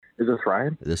Is this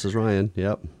Ryan? This is Ryan.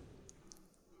 Yep.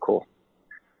 Cool.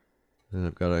 And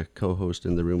I've got a co-host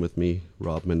in the room with me,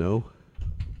 Rob Minot.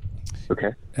 Okay.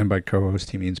 And by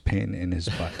co-host, he means pain in his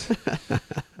butt.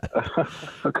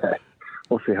 Okay.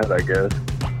 We'll see how that goes.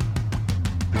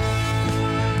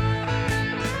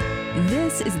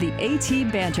 This is the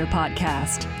AT Banter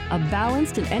Podcast, a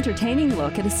balanced and entertaining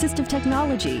look at assistive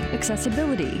technology,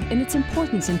 accessibility, and its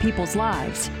importance in people's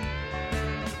lives.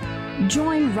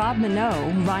 Join Rob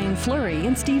Minot, Ryan Fleury,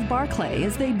 and Steve Barclay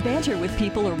as they banter with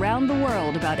people around the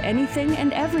world about anything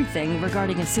and everything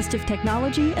regarding assistive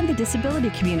technology and the disability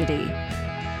community.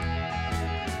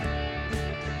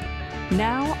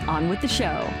 Now, on with the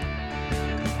show.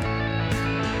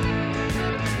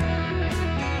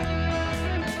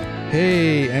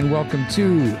 Hey, and welcome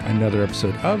to another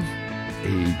episode of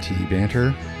AT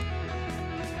Banter.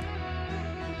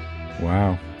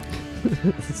 Wow.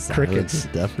 Crickets.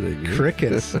 Definitely.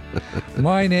 Crickets.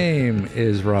 My name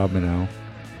is Rob Minot,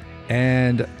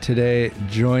 and today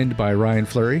joined by Ryan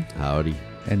Fleury Howdy.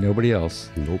 and nobody else.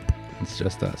 Nope. It's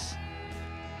just us.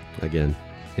 Again.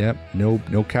 Yep.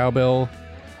 No cowbell.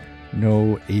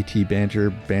 No AT banter.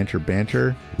 Nope.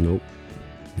 No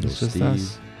It's just Steve.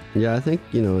 us. Yeah, I think,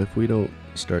 if we don't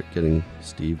start getting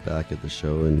Steve back at the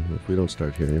show and if we don't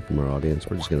start hearing from our audience,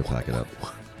 we're just going to pack it up.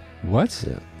 What?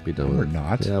 Yeah, be done No, with we're it.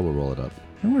 not. Yeah, we'll roll it up.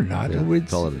 No, we're not. Yeah, It's-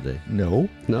 call it a day. No.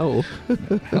 No.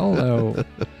 Hell no.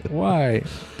 Why?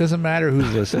 Doesn't matter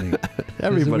who's listening.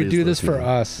 Everybody's We do this for listening.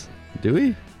 us. Do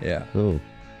we? Yeah. Oh,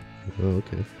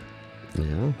 okay.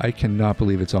 Yeah. I cannot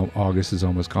believe it's August is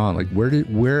almost gone. Like,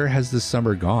 where has this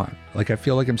summer gone? Like, I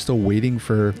feel like I'm still waiting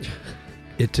for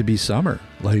it to be summer.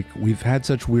 Like, we've had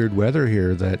such weird weather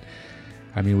here that,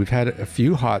 I mean, we've had a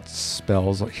few hot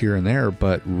spells here and there,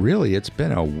 but really, it's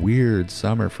been a weird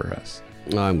summer for us.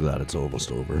 I'm glad it's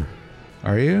almost over.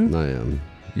 Are you? I am.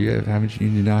 Haven't you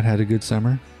not had a good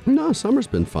summer? No, summer's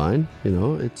been fine.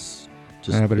 It's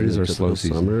just Yeah, but it is our typical slow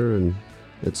season. summer, and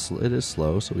it is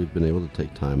slow. So we've been able to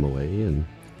take time away, and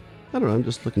I don't know. I'm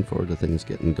just looking forward to things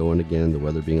getting going again. The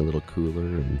weather being a little cooler,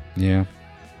 and Yeah.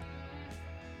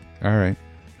 All right.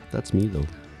 that's me though.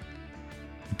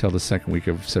 Until the second week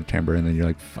of September, and then you're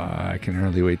like, fuck, I can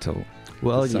hardly wait till.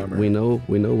 Well, summer. we know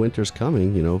winter's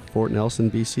coming. Fort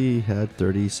Nelson, BC had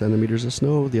 30 centimeters of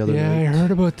snow the other Yeah, I night. heard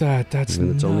about that. That's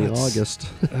And it's only nuts. August.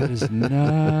 That is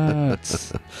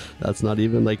nuts. That's not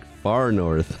even like far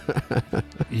north.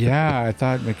 Yeah, I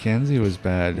thought Mackenzie was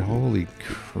bad. Holy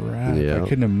crap. Yeah. I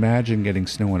couldn't imagine getting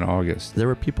snow in August. There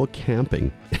were people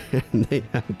camping, and they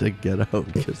had to get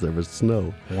out because there was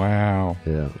snow. Wow.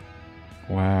 Yeah.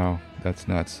 Wow. That's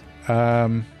nuts.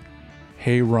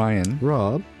 Hey, Ryan.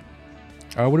 Rob,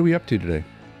 What are we up to today?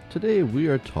 today we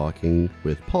are talking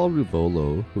with Paul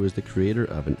Ruvolo, who is the creator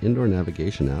of an indoor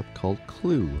navigation app called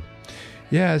Clue.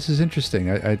 Yeah, this is interesting.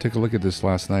 I took a look at this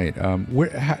last night.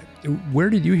 Where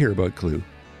did you hear about Clue?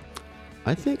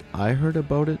 I think I heard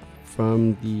about it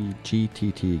from the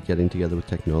GTT, Getting Together with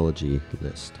Technology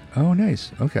list. Oh,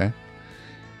 nice. Okay.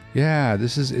 Yeah,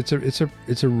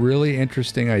 it's a really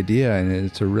interesting idea, and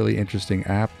it's a really interesting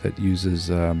app that uses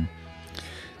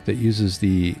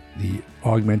the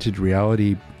augmented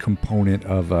reality component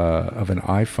of an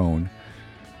iPhone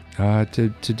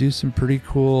to do some pretty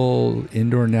cool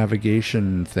indoor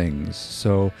navigation things.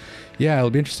 So, yeah, it'll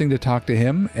be interesting to talk to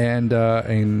him and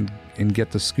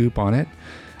get the scoop on it.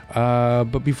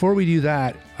 But before we do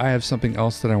that, I have something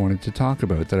else that I wanted to talk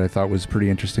about that I thought was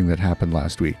pretty interesting that happened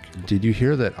last week. Did you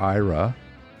hear that Aira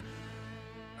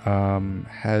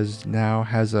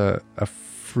has a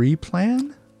free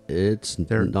plan? It's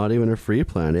not even a free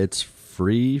plan. It's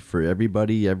free for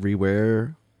everybody,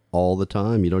 everywhere, all the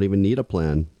time. You don't even need a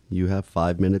plan. You have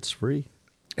 5 minutes free.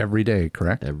 Every day,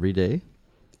 correct? Every day.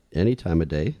 Any time of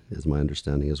day is my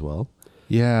understanding as well.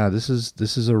 Yeah, this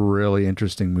is a really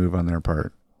interesting move on their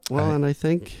part. Well, and I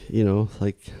think,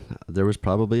 there was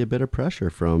probably a bit of pressure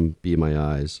from Be My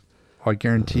Eyes. I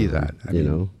guarantee that. I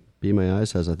mean, Be My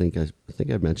Eyes has, I think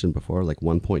I've mentioned before, like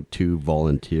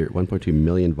 1.2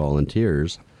 million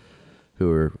volunteers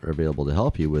who are available to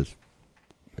help you with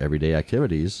everyday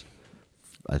activities,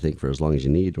 I think for as long as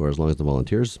you need, or as long as the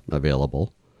volunteer's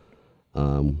available.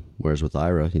 Whereas with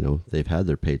Aira, they've had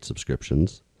their paid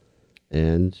subscriptions.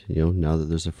 And, now that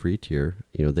there's a free tier,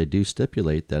 they do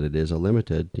stipulate that it is a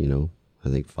limited, I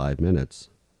think 5 minutes.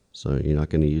 So you're not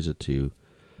going to use it to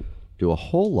do a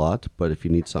whole lot, but if you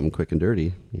need something quick and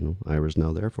dirty, Aira's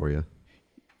now there for you.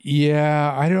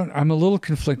 Yeah, I'm a little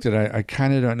conflicted. I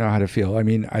kind of don't know how to feel. I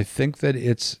mean, I think that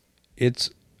it's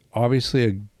obviously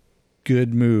a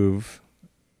good move.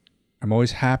 I'm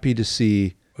always happy to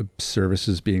see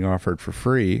services being offered for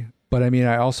free. But I mean,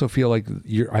 I also feel like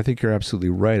I think you're absolutely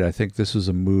right. I think this was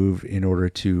a move in order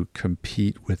to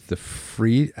compete with the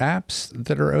free apps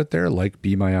that are out there, like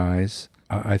Be My Eyes.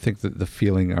 I think that the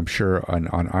feeling, I'm sure, on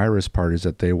Aira's part is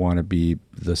that they want to be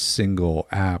the single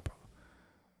app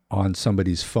on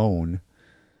somebody's phone.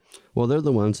 Well, they're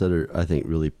the ones that are, I think,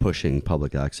 really pushing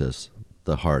public access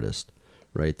the hardest,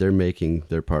 right? They're making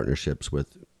their partnerships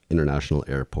with international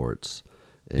airports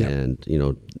and,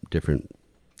 different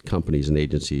companies and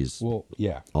agencies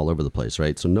all over the place,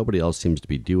 right? So nobody else seems to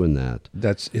be doing that.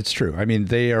 It's true. I mean,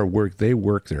 they work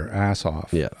their ass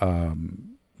off. Yeah.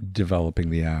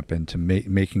 Developing the app and to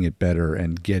making it better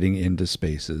and getting into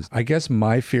spaces. I guess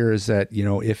my fear is that,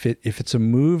 if it's a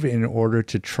move in order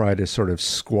to try to sort of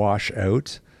squash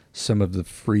out some of the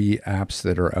free apps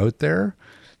that are out there,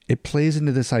 it plays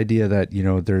into this idea that,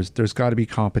 there's got to be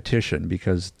competition,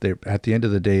 because they, at the end of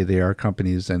the day, they are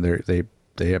companies and they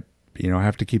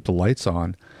have to keep the lights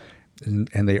on,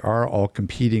 and they are all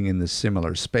competing in this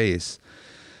similar space.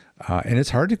 And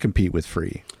it's hard to compete with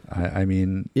free. I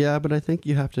mean, yeah, but I think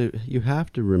you have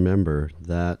to remember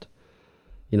that,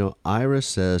 Aira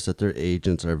says that their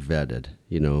agents are vetted.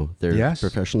 They're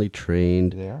professionally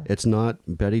trained. They are. It's not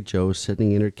Betty Jo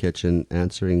sitting in her kitchen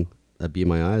answering a Be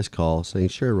My Eyes call saying,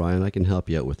 "Sure, Ryan, I can help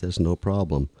you out with this, no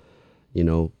problem."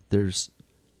 There's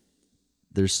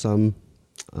some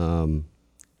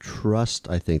trust,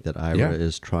 I think, that Aira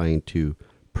is trying to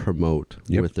promote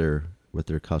with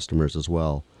their customers as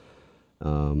well.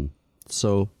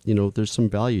 So, there's some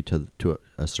value to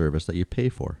a service that you pay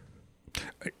for.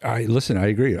 I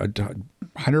agree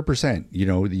 100%.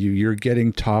 You're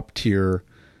getting top tier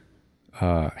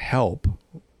help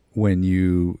when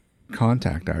you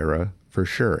contact Aira, for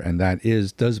sure. And that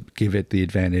does give it the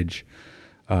advantage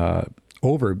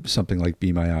over something like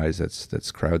Be My Eyes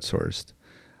that's crowdsourced.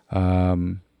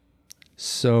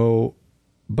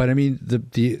 But I mean,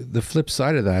 the flip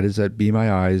side of that is that Be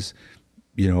My Eyes,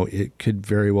 it could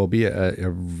very well be a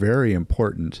very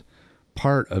important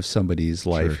part of somebody's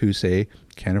life who, say,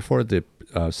 can't afford the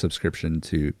subscription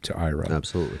to Aira.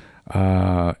 Absolutely.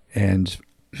 And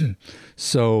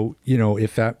so,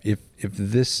 if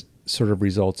this sort of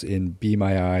results in Be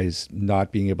My Eyes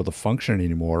not being able to function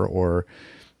anymore, or,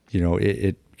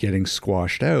 it getting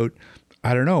squashed out,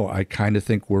 I don't know. I kind of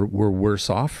think we're worse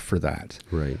off for that.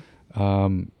 Right.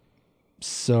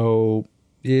 So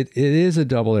it is a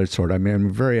double-edged sword. I mean,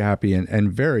 I'm very happy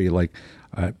and very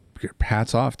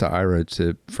hats off to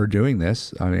Aira for doing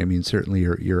this. I mean, certainly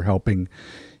you're helping,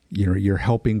 you're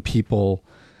helping people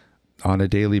on a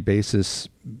daily basis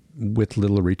with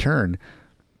little return.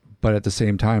 But at the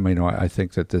same time, I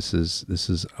think that this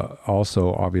is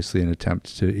also obviously an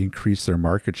attempt to increase their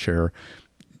market share,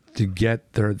 to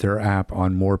get their app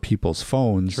on more people's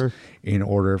phones, in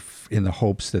order, in the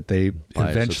hopes that they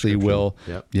eventually will,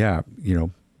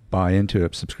 buy into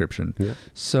a subscription. Yep.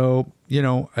 So,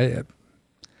 it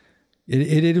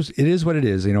is what it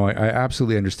is. I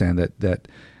absolutely understand that,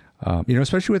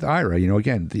 especially with Aira,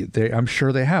 again, I'm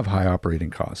sure they have high operating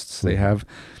costs. Mm-hmm.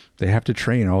 They have to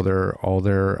train all their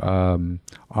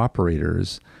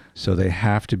operators. So they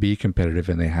have to be competitive,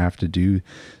 and they have to do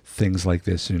things like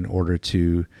this in order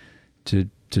to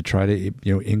try to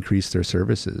increase their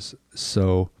services.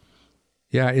 So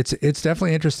yeah, it's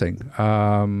definitely interesting.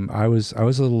 I was a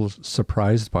little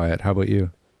surprised by it. How about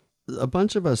you? A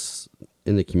bunch of us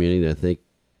in the community, I think,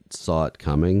 saw it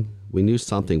coming. We knew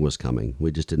something was coming.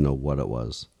 We just didn't know what it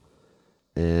was.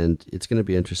 And it's going to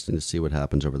be interesting to see what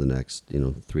happens over the next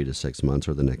 3 to 6 months,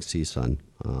 or the next CSUN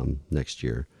next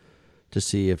year, to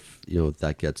see if,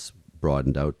 that gets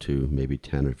broadened out to maybe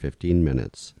 10 or 15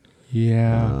 minutes.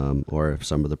 Yeah. Or if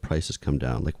some of the prices come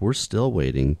down. Like, we're still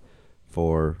waiting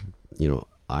for,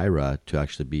 Aira to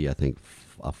actually be, I think,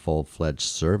 a full-fledged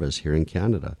service here in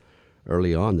Canada.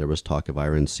 Early on, there was talk of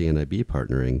Aira and CNIB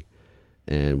partnering,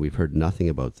 and we've heard nothing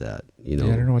about that. I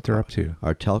don't know what they're up to.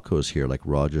 Our telcos here, like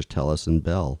Rogers, TELUS, and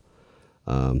Bell,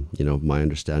 my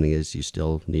understanding is you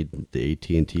still need the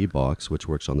AT&T box, which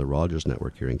works on the Rogers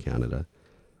network here in Canada,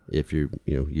 if you're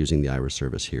using the Aira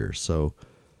service here. So,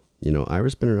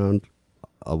 Aira's been around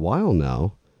a while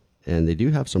now, and they do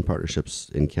have some partnerships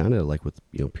in Canada, like with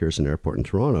Pearson Airport in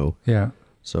Toronto. Yeah.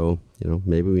 So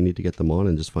maybe we need to get them on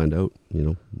and just find out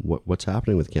what's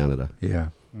happening with Canada. Yeah.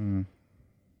 Mm.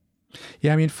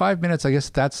 Yeah, I mean, 5 minutes, I guess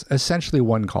that's essentially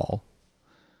one call.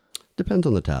 Depends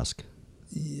on the task.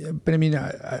 Yeah, but I mean,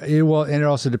 and it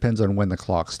also depends on when the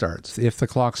clock starts. If the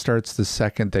clock starts the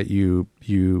second that you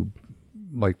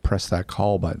press that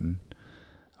call button,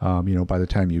 by the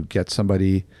time you get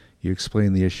somebody, you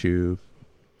explain the issue.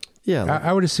 Yeah,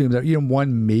 I would assume that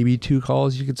 1, maybe 2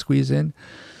 calls you could squeeze in.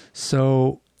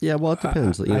 So Yeah, well, it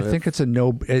depends. I think it's a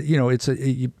no. It's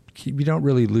you don't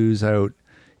really lose out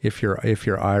if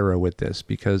you're IRA with this,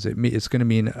 because it's going to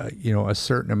mean a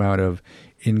certain amount of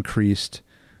increased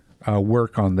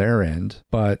work on their end.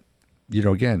 But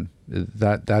again,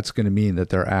 that's going to mean that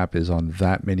their app is on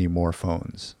that many more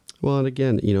phones. Well, and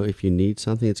again, if you need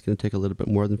something that's going to take a little bit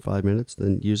more than 5 minutes,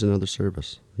 then use another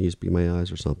service. Use Be My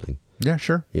Eyes or something. Yeah,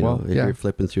 sure. If you're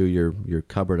flipping through your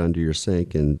cupboard under your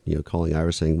sink and calling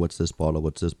Ira saying, "What's this bottle?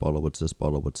 What's this bottle? What's this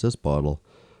bottle? What's this bottle?"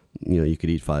 You could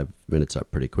eat 5 minutes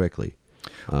up pretty quickly.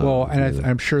 Well, and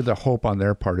I'm sure the hope on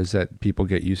their part is that people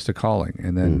get used to calling,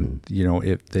 and then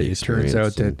if it turns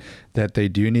out that they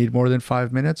do need more than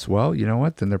 5 minutes, well, you know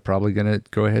what? Then they're probably going to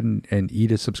go ahead and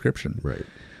eat a subscription. Right.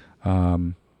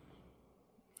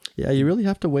 Yeah, you really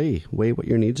have to weigh what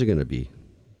your needs are going to be.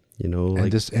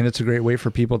 And it's a great way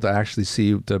for people to actually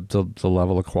see the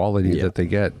level of quality that they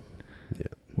get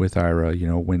with Ira.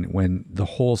 When the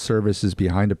whole service is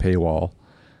behind a paywall,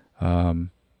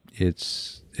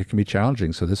 it can be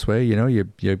challenging. So this way,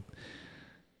 you're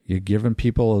giving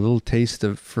people a little taste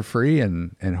of for free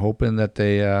and hoping that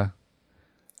they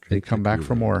come back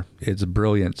for more. It's a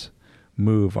brilliant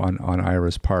move on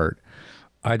Ira's part.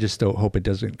 I just don't hope it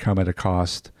doesn't come at a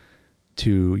cost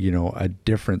to a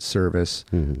different service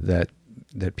that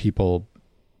people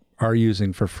are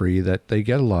using for free that they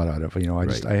get a lot out of.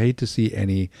 I hate to see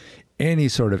any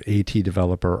sort of AT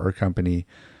developer or company.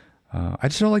 I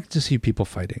just don't like to see people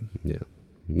fighting. Yeah,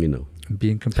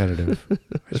 being competitive. I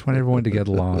just want everyone to get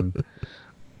along.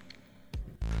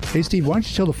 Hey Steve, why don't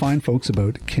you tell the fine folks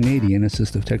about Canadian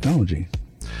Assistive Technology?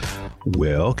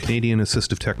 Well, Canadian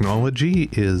Assistive Technology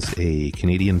is a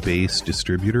Canadian-based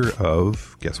distributor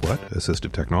of, guess what?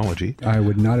 Assistive technology. I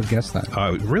would not have guessed that.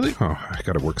 Really? Oh, I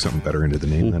got to work something better into the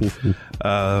name then.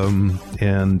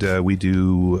 And we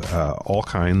do all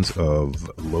kinds of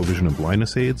low vision and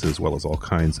blindness aids, as well as all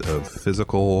kinds of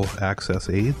physical access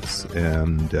aids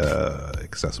and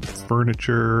accessible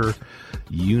furniture.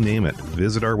 You name it.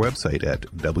 Visit our website at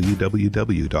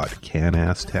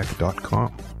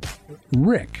www.canastech.com.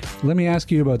 Rick, let me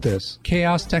ask you about this.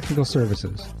 Chaos Technical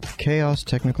Services. Chaos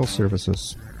Technical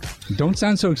Services. Don't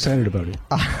sound so excited about it.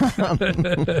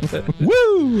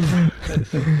 Woo!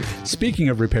 Speaking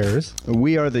of repairs.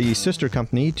 We are the sister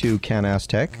company to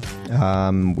Canastech.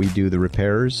 We do the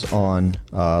repairs on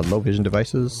low vision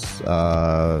devices,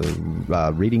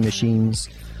 reading machines,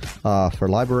 for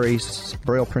libraries,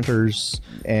 braille printers,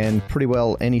 and pretty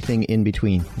well anything in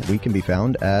between. We can be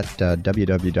found at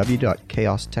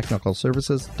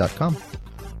www.chaostechnicalservices.com.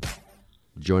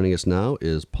 Joining us now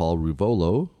is Paul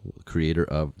Ruvolo, creator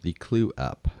of the Clue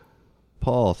app.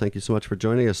 Paul, thank you so much for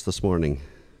joining us this morning.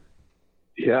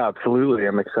 Yeah, absolutely.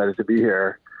 I'm excited to be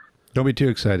here. Don't be too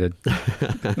excited.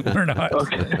 We're not.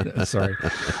 Okay. Sorry.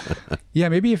 Yeah,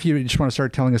 maybe if you just want to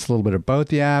start telling us a little bit about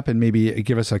the app and maybe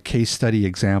give us a case study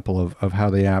example of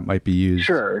how the app might be used.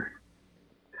 Sure.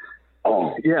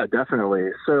 Oh, yeah,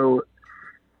 definitely. So,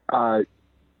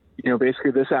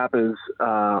 basically this app is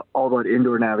all about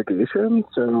indoor navigation.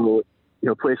 So,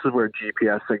 places where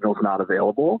GPS signal is not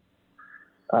available.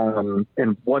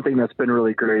 And one thing that's been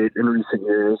really great in recent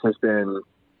years has been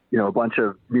a bunch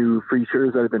of new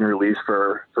features that have been released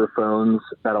for phones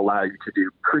that allow you to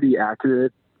do pretty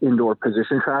accurate indoor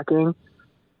position tracking.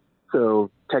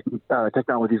 So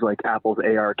technologies like Apple's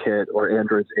ARKit or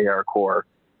Android's ARCore.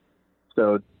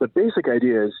 So the basic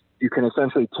idea is you can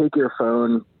essentially take your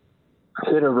phone,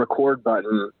 hit a record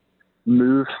button,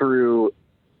 move through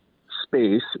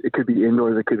space. It could be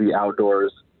indoors, it could be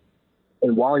outdoors.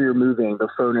 And while you're moving, the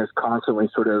phone is constantly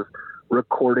sort of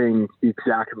recording the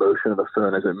exact motion of the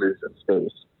phone as it moves in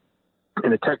space.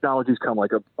 And the technology's come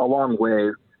like a long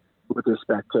way with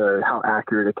respect to how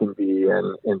accurate it can be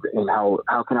and how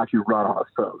it can actually run on a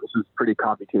phone. This is pretty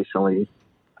computationally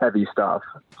heavy stuff.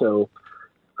 So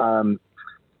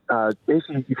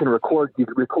basically you can record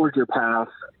your path.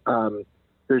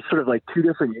 There's sort of like two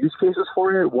different use cases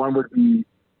for it. One would be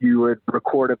you would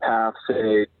record a path,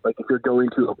 say, like if you're going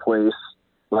to a place,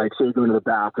 like say you're going to the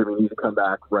bathroom and you need to come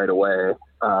back right away,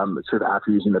 sort of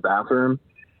after using the bathroom.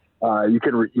 You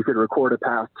could record a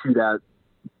path to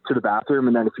the bathroom,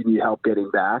 and then if you need help getting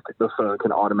back, the phone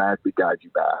can automatically guide you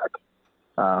back.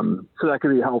 So that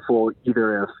could be helpful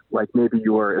either if like maybe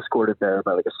you were escorted there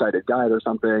by like a sighted guide or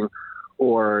something,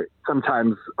 or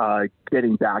sometimes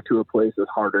getting back to a place is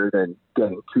harder than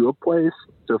getting to a place.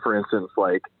 So for instance,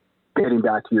 like getting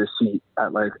back to your seat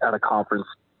at a conference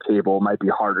table might be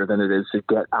harder than it is to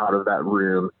get out of that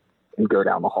room and go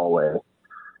down the hallway.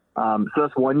 So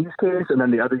that's one use case. And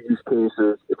then the other use case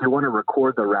is if you want to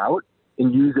record the route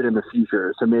and use it in the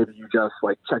future. So maybe you just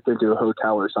like checked into a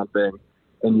hotel or something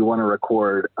and you want to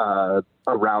record a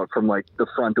route from like the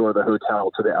front door of the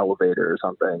hotel to the elevator or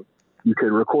something. You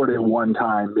could record it one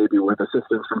time, maybe with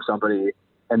assistance from somebody,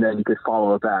 and then you could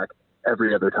follow it back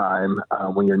every other time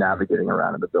when you're navigating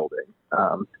around in the building.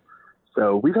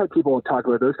 So we've had people talk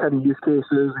about those kind of use cases.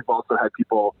 We've also had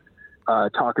people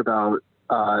talk about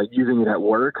using it at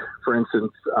work. For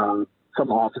instance, some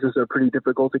offices are pretty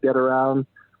difficult to get around,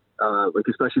 like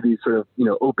especially these sort of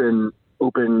open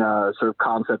sort of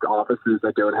concept offices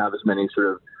that don't have as many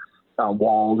sort of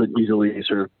walls and easily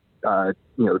sort of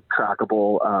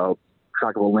trackable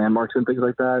landmarks and things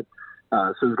like that.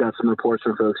 So we've got some reports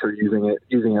from folks who are using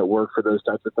it at work for those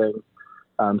types of things.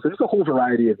 So there's a whole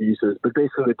variety of uses, but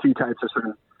basically the two types are sort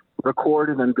of record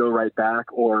and then go right back,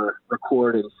 or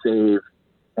record and save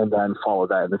and then follow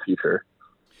that in the future.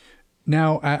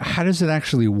 Now, how does it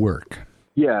actually work?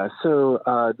 Yeah, so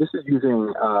this is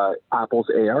using Apple's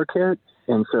ARKit,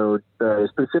 and so the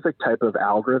specific type of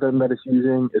algorithm that it's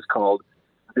using is called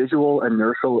visual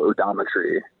inertial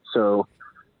odometry. So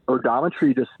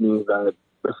odometry just means that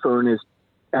the phone is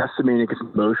estimating its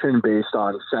motion based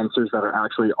on sensors that are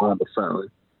actually on the phone.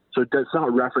 So it's not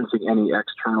referencing any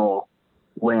external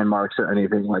landmarks or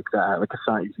anything like that. Like it's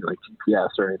not using like GPS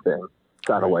or anything,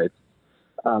 satellites.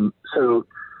 So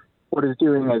what it's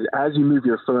doing is as you move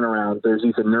your phone around, there's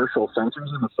these inertial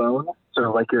sensors in the phone.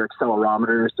 So like your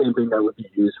accelerometer, same thing that would be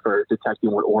used for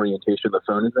detecting what orientation the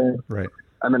phone is in. Right.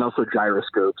 And then also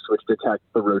gyroscopes, which detect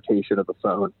the rotation of the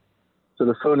phone. So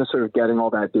the phone is sort of getting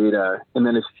all that data and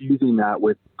then is fusing that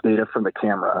with data from the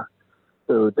camera.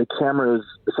 So the camera is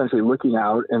essentially looking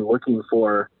out and looking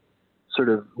for sort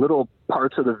of little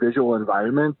parts of the visual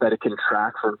environment that it can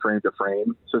track from frame to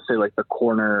frame. So say like the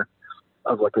corner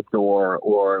of like a door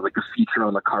or like a feature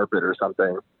on the carpet or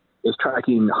something is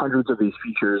tracking hundreds of these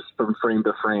features from frame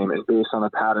to frame. And based on a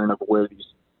pattern of where these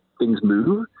things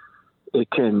move,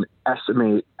 it can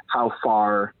estimate how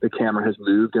far the camera has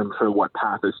moved and for what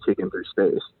path it's taken through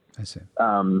space. I see.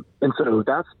 And so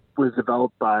that was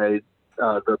developed by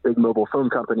the big mobile phone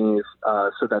companies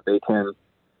so that they can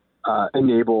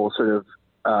enable sort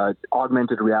of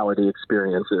augmented reality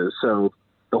experiences. So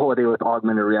the whole idea with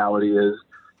augmented reality is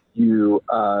you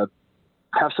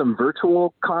have some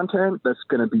virtual content that's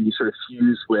going to be sort of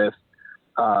fused with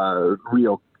the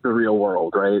real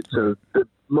world, right? So the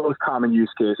most common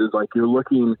use case is like you're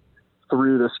looking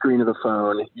through the screen of the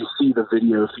phone, you see the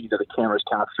video feed that the camera's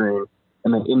capturing,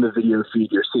 and then in the video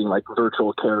feed, you're seeing like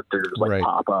virtual characters like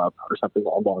pop up or something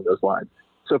along those lines.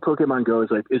 So Pokemon Go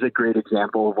is a great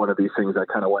example of one of these things that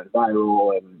kind of went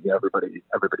viral, and everybody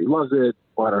loves it.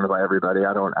 Well, I don't know about everybody.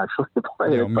 I don't actually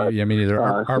play it. But, me neither.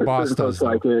 Our boss does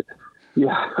like it.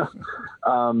 Yeah.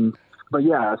 But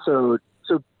yeah, so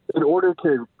in order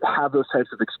to have those types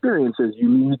of experiences,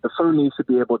 the phone needs to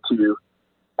be able to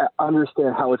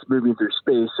understand how it's moving through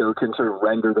space, so it can sort of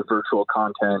render the virtual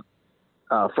content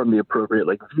from the appropriate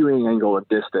like viewing angle and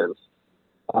distance.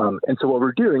 And so what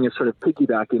we're doing is sort of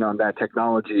piggybacking on that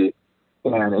technology,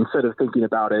 and instead of thinking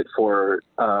about it for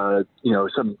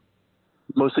some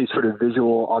mostly sort of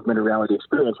visual augmented reality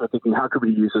experience, we're thinking how could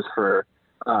we use this for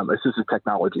assistive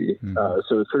technology.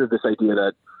 So it's sort of this idea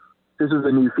that this is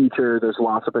a new feature. There's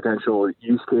lots of potential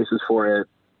use cases for it,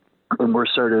 and we're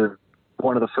sort of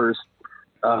one of the first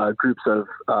groups of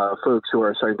folks who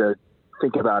are starting to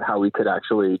think about how we could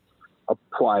actually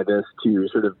apply this to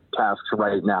sort of tasks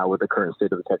right now with the current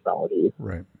state of the technology.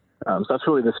 Right. So that's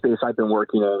really the space I've been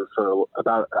working in for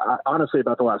about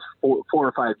the last 4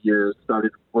 or 5 years.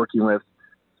 Started working with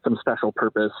some special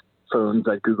purpose phones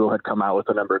that Google had come out with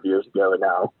a number of years ago, and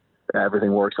now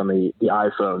everything works on the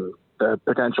iPhone. The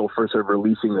potential for sort of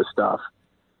releasing this stuff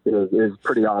is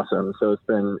pretty awesome. So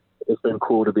it's been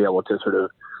cool to be able to sort of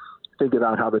think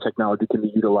about how the technology can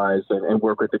be utilized and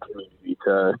work with the community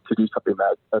to do something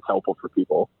that's helpful for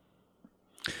people.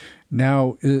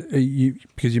 Now,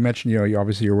 because you mentioned,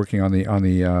 you're working on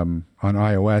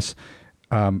iOS.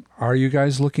 Are you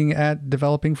guys looking at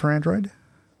developing for Android?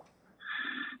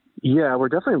 Yeah, we're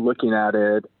definitely looking at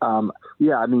it. I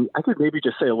mean, I could maybe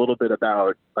just say a little bit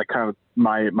about like kind of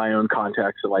my own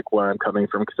context and like where I'm coming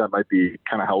from, because that might be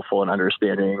kind of helpful in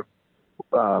understanding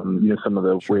some of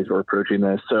the ways we're approaching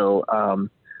this. So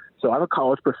I'm a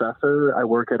college professor. I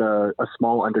work at a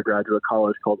small undergraduate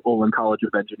college called Olin College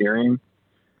of Engineering.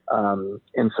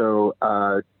 And so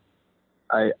I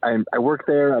work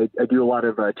there. I do a lot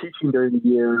of teaching during the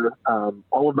year.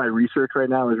 All of my research right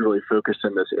now is really focused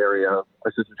in this area of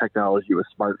assistive technology with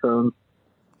smartphones.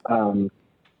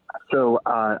 So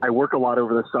I work a lot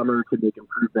over the summer to make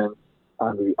improvements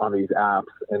on these apps,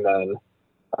 and then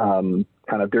kind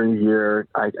of during the year,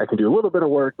 I can do a little bit of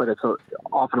work, but it's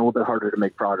often a little bit harder to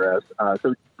make progress.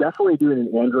 So definitely doing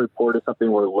an Android port is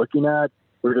something we're looking at.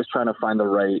 We're just trying to find the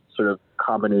right sort of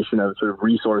combination of sort of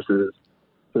resources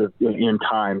sort of in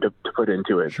time to put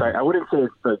into it. Sure. So I wouldn't say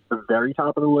it's the very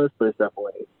top of the list, but it's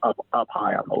definitely up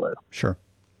high on the list. Sure.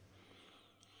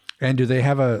 And do they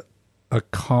have a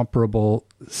comparable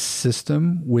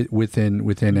system within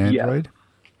Android? Yes,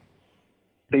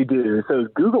 they do. So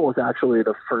Google was actually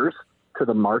the first to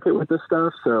the market with this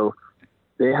stuff. So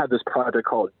they had this project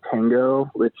called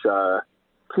Tango, which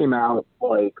came out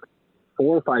like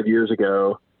 4 or 5 years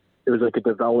ago. It was like a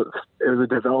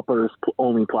developers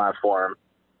only platform,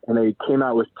 and they came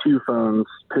out with 2 phones,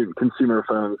 consumer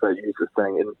phones that use this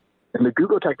thing. And the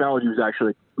Google technology was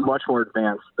actually much more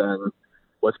advanced than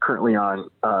what's currently on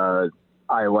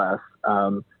iOS,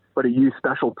 but it used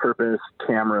special purpose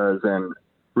cameras and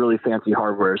really fancy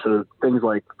hardware. So things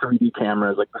like 3D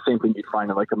cameras, like the same thing you'd find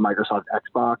in like a Microsoft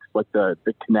Xbox, like the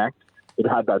Kinect, it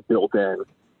had that built in.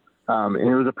 And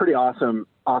it was a pretty awesome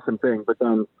thing. But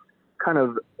then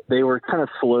they were kind of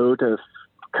slow to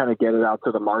kind of get it out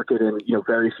to the market, and,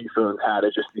 very few phones had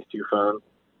it, just these 2 phones.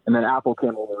 And then Apple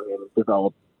came along and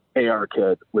developed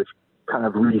ARKit, which kind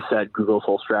of reset Google's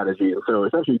whole strategy. And so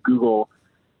essentially Google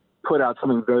put out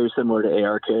something very similar to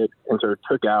ARKit and sort of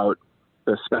took out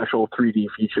the special 3D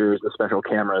features, the special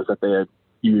cameras that they had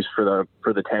used for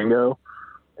the Tango.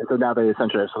 And so now they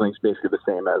essentially have something basically the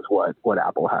same as what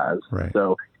Apple has. Right.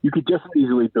 So you could just as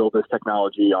easily build this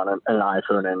technology on an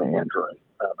iPhone and an Android.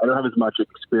 I don't have as much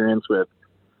experience with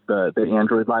the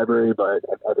Android library, but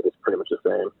I think it's pretty much the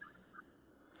same.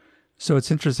 So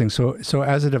it's interesting. So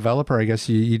as a developer, I guess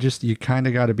you kind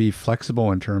of got to be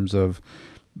flexible in terms of,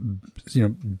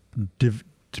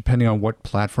 depending on what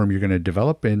platform you're going to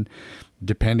develop in,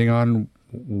 depending on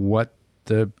what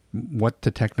the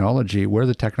technology, where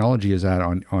the technology is at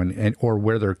on or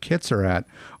where their kits are at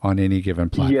on any given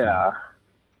platform.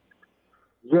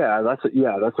 Yeah,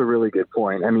 that's a really good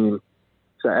point. I mean,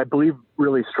 so I believe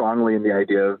really strongly in the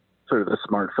idea of sort of the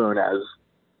smartphone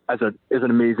as an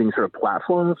amazing sort of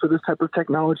platform for this type of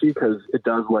technology, because it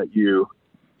does let you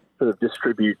sort of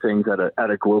distribute things at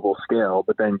a global scale,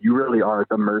 but then you really are at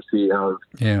the mercy of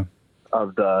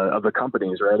the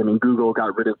companies, right? I mean, Google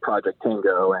got rid of Project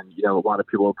Tango, and a lot of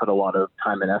people put a lot of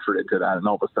time and effort into that, and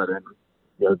all of a sudden,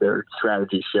 their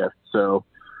strategy shifts. So,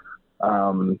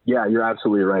 you're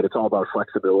absolutely right. It's all about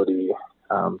flexibility,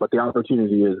 but the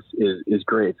opportunity is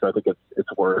great. So I think it's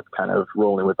worth kind of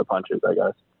rolling with the punches, I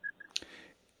guess.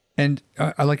 And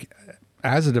I like,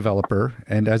 as a developer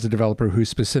who's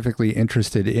specifically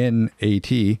interested in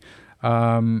AT,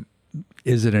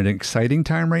 is it an exciting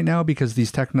time right now? Because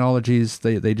these technologies,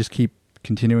 they just keep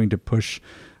continuing to push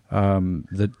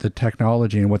the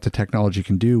technology and what the technology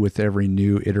can do with every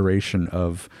new iteration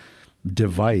of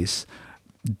device.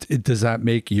 Does that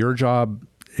make your job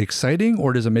exciting,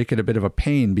 or does it make it a bit of a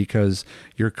pain because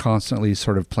you're constantly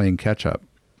sort of playing catch up?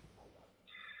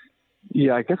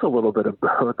 Yeah, I guess a little bit of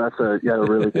both. That's a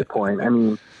really good point. I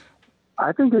mean,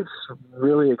 I think it's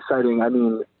really exciting. I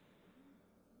mean,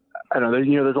 I don't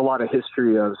know, there's a lot of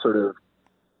history of sort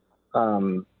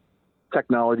of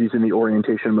technologies in the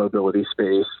orientation mobility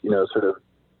space, sort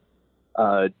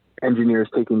of engineers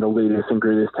taking the latest and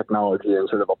greatest technology and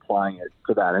sort of applying it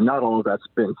to that. And not all of that's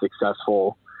been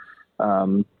successful.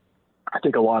 I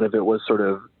think a lot of it was sort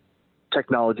of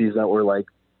technologies that were like,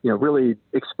 really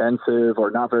expensive or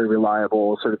not very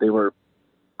reliable. Sort of they were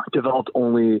developed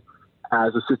only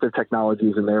as assistive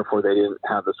technologies, and therefore they didn't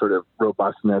have the sort of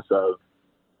robustness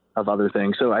of other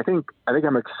things. So I think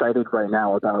I'm excited right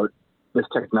now about this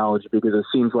technology, because it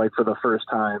seems like for the first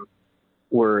time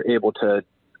we're able to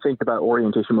think about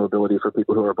orientation mobility for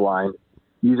people who are blind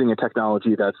using a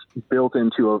technology that's built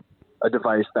into a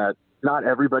device that not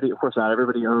everybody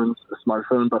owns a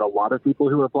smartphone, but a lot of people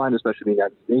who are blind, especially in the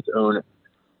United States, own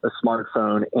a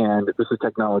smartphone. And this is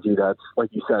technology that's, like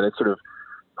you said, it's sort of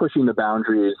pushing the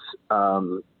boundaries,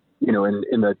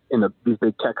 these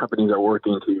big tech companies are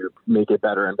working to make it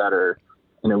better and better.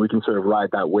 We can sort of ride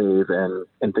that wave and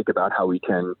think about how we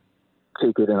can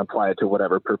take it and apply it to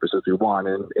whatever purposes we want.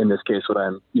 And in this case, what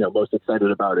I'm, most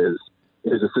excited about is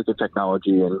assistive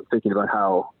technology, and thinking about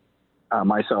how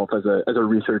myself as a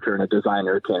researcher and a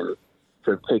designer can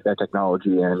sort of take that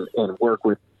technology and work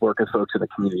with folks in the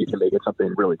community to make it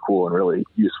something really cool and really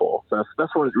useful. So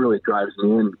that's what really drives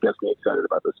me and gets me excited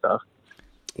about this stuff.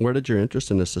 Where did your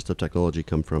interest in assistive technology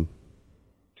come from?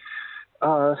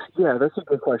 Yeah, that's a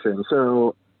good question.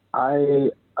 So I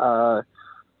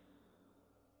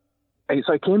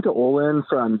came to Olin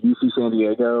from UC San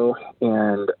Diego,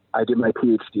 and I did my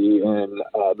PhD in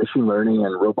machine learning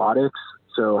and robotics.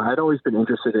 So I'd always been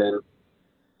interested in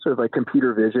sort of like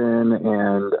computer vision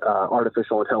and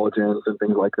artificial intelligence and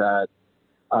things like that.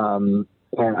 And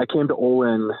I came to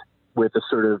Olin with I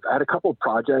had a couple of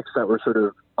projects that were sort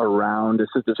of around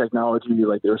assistive technology,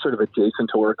 like they were sort of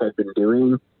adjacent to work I'd been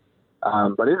doing.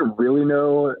 But I didn't really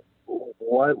know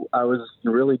what I was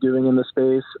really doing in the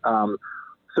space.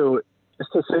 So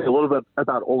just to say a little bit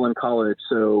about Olin College.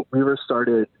 So we were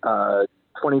started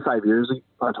 21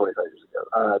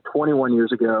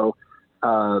 years ago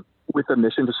with a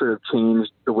mission to sort of change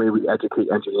the way we educate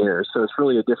engineers. So it's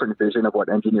really a different vision of what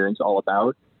engineering is all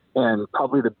about. And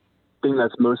probably the thing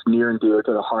that's most near and dear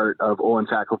to the heart of Olin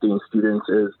faculty and students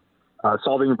is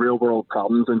solving real world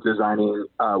problems and designing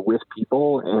with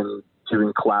people and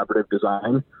doing collaborative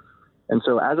design. And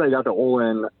so as I got to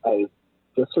Olin, I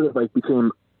just sort of like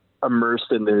became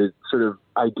immersed in the sort of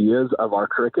ideas of our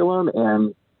curriculum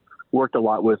and worked a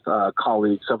lot with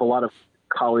colleagues. So I have a lot of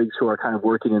colleagues who are kind of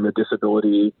working in the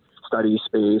disability study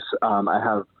space. I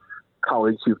have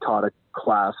colleagues who've taught a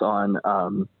class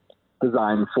on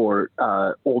design for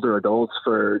older adults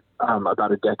for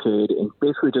about a decade, and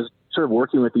basically just sort of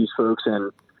working with these folks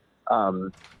and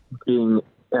being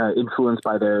influenced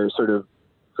by their sort of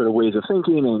ways of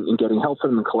thinking and getting help from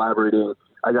them and collaborating.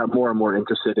 I got more and more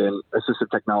interested in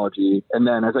assistive technology. And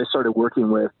then as I started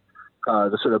working with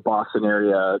the sort of Boston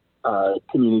area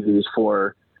communities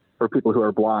for people who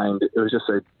are blind, it was just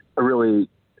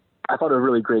I thought a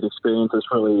really great experience. It was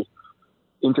really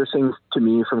interesting to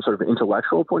me from sort of an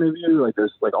intellectual point of view. Like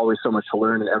there's like always so much to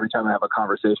learn, and every time I have a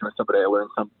conversation with somebody, I learn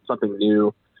something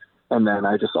new. And then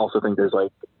I just also think there's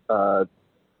like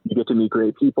you get to meet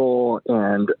great people,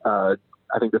 and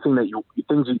I think the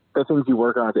things you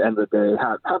work on at the end of the day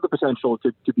have the potential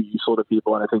to be useful to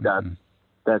people, and I think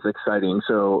that's exciting.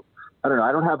 So I don't know.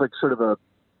 I don't have like sort of a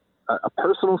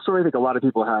personal story. I think a lot of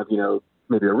people have,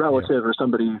 maybe a relative or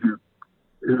somebody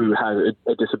who has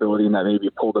a disability and that maybe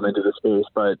pulled them into the space.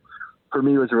 But for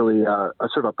me, it was really a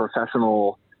sort of a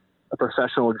professional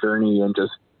journey, and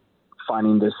just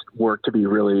finding this work to be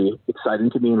really exciting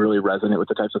to me and really resonate with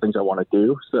the types of things I want to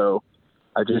do. So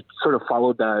I just sort of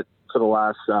followed that for the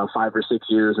last 5 or 6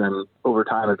 years. And over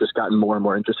time, I've just gotten more and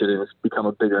more interested in it. It's become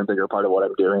a bigger and bigger part of what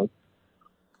I'm doing.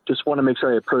 Just want to make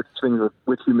sure I approach things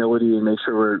with humility and make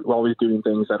sure we're always doing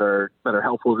things that are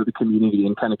helpful to the community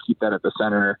and kind of keep that at the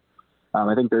center.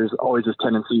 I think there's always this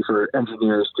tendency for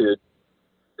engineers to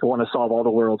want to solve all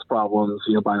the world's problems,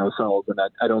 by themselves. And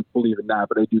I don't believe in that,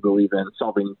 but I do believe in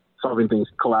solving things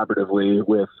collaboratively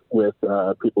with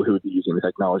people who would be using the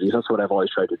technologies. That's what I've always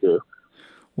tried to do.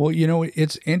 Well,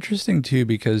 it's interesting too,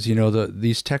 because,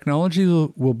 these technologies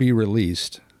will be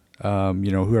released.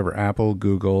 Whoever, Apple,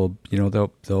 Google,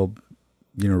 they'll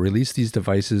release these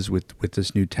devices with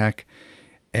this new tech.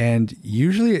 And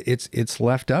usually it's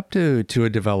left up to a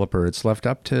developer. It's left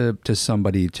up to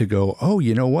somebody to go, oh,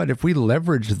 you know what? If we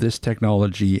leverage this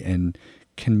technology and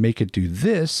can make it do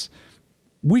this,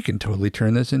 we can totally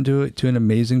turn this into an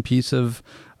amazing piece of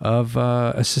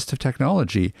assistive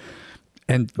technology.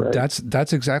 And right.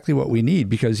 that's exactly what we need,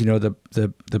 because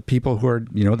the people who are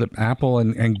the Apple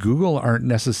and Google aren't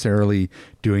necessarily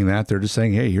doing that. They're just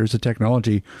saying, hey, here's the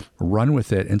technology, run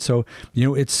with it. And so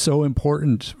it's so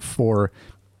important for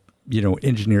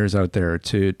engineers out there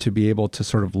to be able to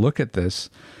sort of look at this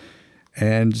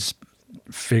and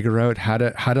figure out how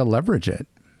to leverage it.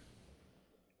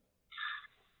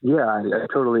 Yeah, I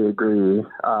totally agree.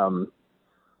 And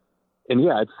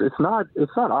yeah, it's not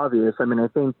obvious. I mean, I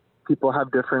think people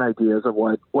have different ideas of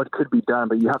what could be done,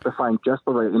 but you have to find just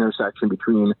the right intersection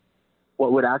between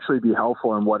what would actually be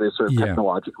helpful and what is sort of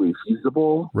technologically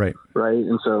feasible. Right.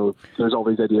 And so there's all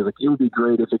these ideas like, it would be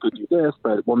great if it could do this,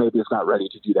 but maybe it's not ready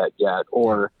to do that yet.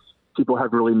 Or people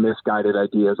have really misguided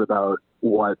ideas about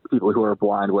what people who are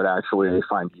blind would actually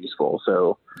find useful.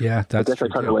 So yeah, I guess I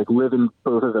try to live in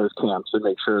both of those camps and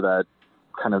make sure that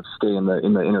kind of stay in the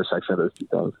intersection of those two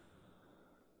things.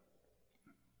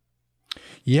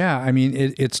 Yeah, I mean,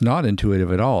 it's not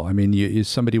intuitive at all. I mean,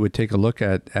 somebody would take a look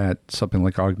at something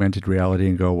like augmented reality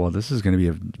and go, well, this is going to be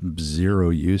of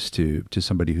zero use to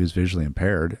somebody who's visually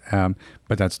impaired.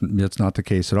 But that's not the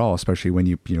case at all, especially when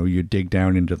you dig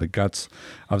down into the guts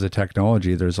of the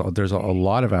technology. There's a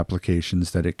lot of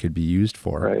applications that it could be used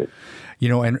for. Right.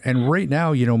 And right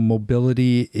now,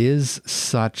 mobility is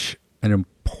such an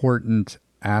important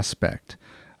aspect.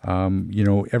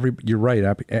 You're right.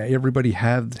 Everybody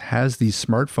has these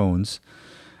smartphones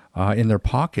in their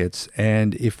pockets,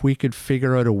 and if we could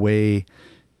figure out a way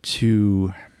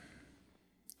to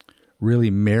really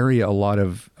marry a lot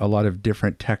of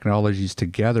different technologies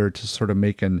together to sort of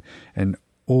make an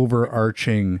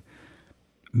overarching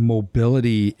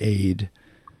mobility aid,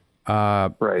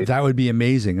 Right. that would be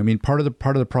amazing. I mean, part of the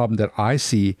problem that I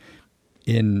see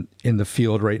in the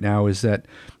field right now is that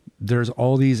there's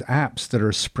all these apps that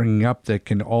are springing up that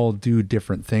can all do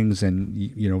different things and,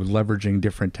 leveraging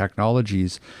different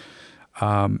technologies.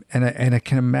 And I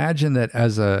can imagine that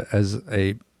as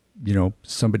a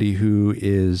somebody who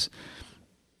is,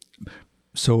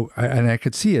 I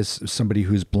could see as somebody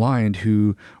who's blind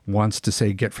who wants to,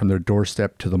 say, get from their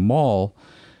doorstep to the mall,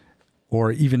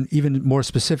 or even more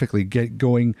specifically, get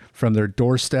going from their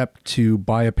doorstep to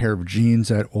buy a pair of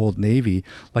jeans at Old Navy.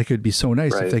 Like, it'd be so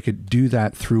nice if they could do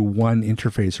that through one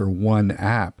interface or one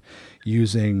app,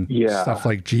 using stuff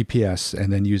like GPS,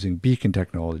 and then using beacon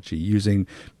technology, using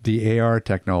the AR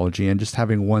technology, and just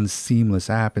having one seamless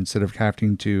app instead of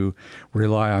having to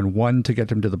rely on one to get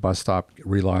them to the bus stop,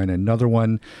 rely on another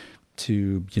one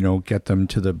to get them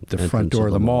to the front door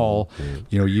of the mall,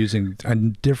 using a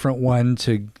different one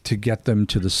to get them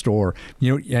to the store,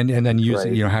 and then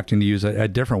using having to use a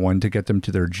different one to get them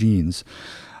to their jeans.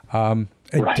 Do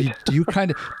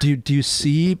you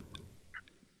see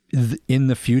in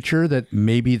the future that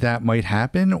maybe that might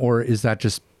happen, or is that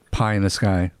just pie in the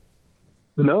sky?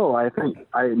 No, I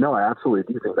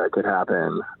absolutely do think that could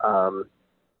happen.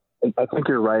 I think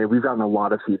you're right. We've gotten a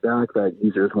lot of feedback that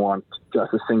users want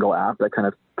just a single app that kind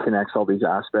of connects all these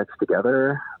aspects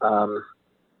together.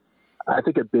 I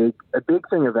think a big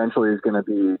thing eventually is going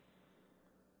to be,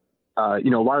 a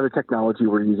lot of the technology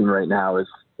we're using right now is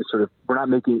sort of, we're not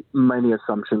making many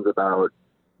assumptions about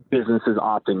businesses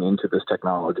opting into this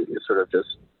technology. It's sort of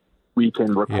just, we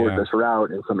can record this route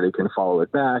and somebody can follow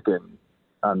it back, and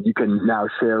you can now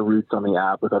share routes on the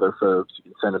app with other folks. You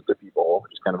can send them to people,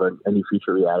 which is kind of a new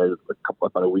feature we added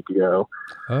about a week ago.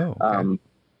 Oh, okay.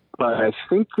 But I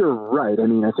think you're right. I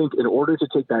mean, I think in order to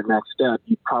take that next step,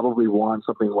 you probably want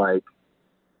something like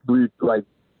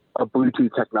a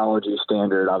Bluetooth technology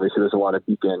standard. Obviously, there's a lot of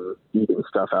beacon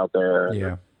stuff out there.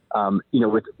 Yeah.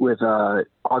 With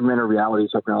augmented reality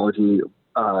technology,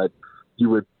 you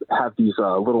would have these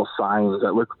little signs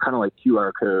that look kind of like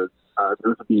QR codes.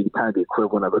 Those would be kind of the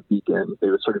equivalent of a beacon. They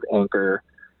would sort of anchor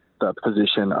the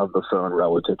position of the phone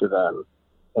relative to them.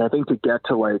 And I think to get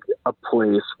to like a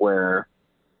place where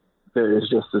there is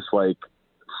just this like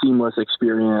seamless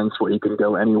experience where you can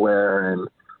go anywhere, and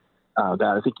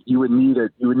that I think you would need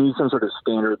some sort of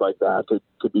standard like that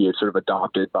to be sort of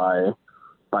adopted by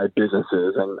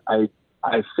businesses. And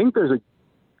I think there's a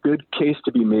good case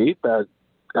to be made that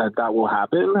will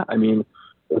happen. I mean,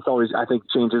 I think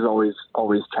change is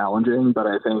always challenging, but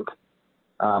I think,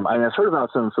 I've heard about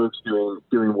some folks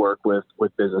doing work with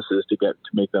businesses to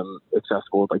make them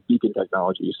accessible with like beacon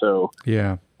technology. So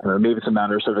yeah, I don't know, maybe it's a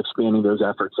matter of sort of expanding those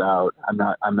efforts out. I'm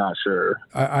not sure.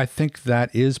 I think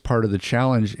that is part of the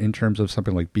challenge in terms of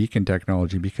something like beacon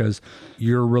technology, because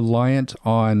you're reliant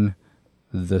on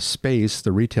the space,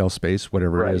 the retail space,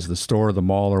 whatever it is, the store, the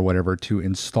mall, or whatever, to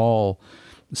install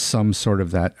some sort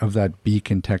of that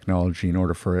beacon technology in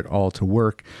order for it all to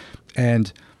work.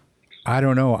 And I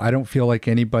don't know, I don't feel like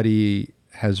anybody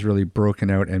has really broken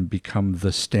out and become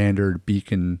the standard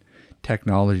beacon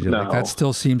technology. No. Like, that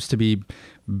still seems to be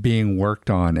being worked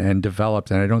on and developed,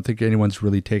 and I don't think anyone's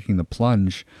really taking the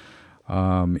plunge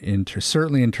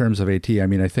certainly in terms of AT. I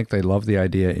mean, I think they love the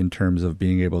idea in terms of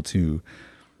being able to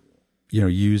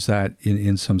use that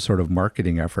in some sort of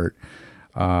marketing effort.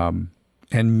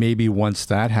 And maybe once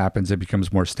that happens, it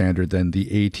becomes more standard, then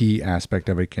the AT aspect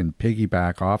of it can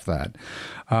piggyback off that.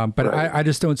 But I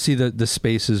just don't see the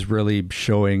spaces really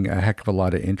showing a heck of a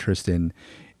lot of interest in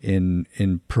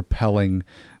propelling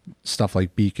stuff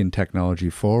like beacon technology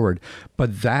forward.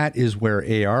 But that is where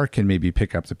AR can maybe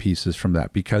pick up the pieces from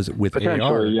that, because with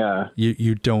AR,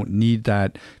 you don't need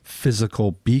that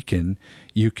physical beacon.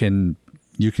 You can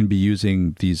be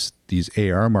using these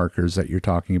AR markers that you're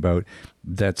talking about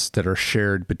that are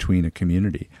shared between a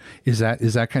community. Is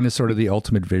that kind of sort of the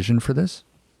ultimate vision for this?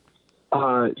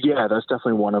 Yeah, that's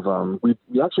definitely one of them.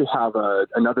 We actually have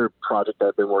another project that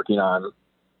I've been working on.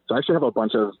 So I actually have a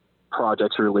bunch of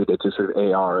projects related to sort of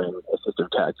AR and assistive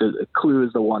tech. Clue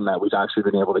is the one that we've actually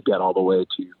been able to get all the way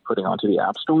to putting onto the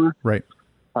App Store. Right.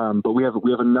 But we have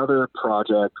another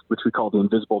project which we call the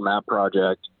Invisible Map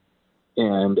Project,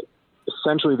 and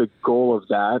essentially the goal of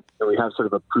that, and we have sort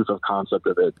of a proof of concept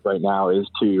of it right now, is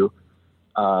to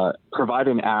provide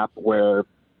an app where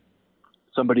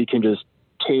somebody can just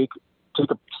take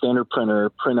a standard printer,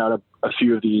 print out a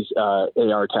few of these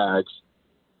AR tags,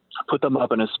 put them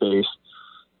up in a space,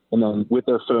 and then with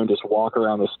their phone just walk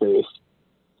around the space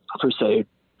for, say,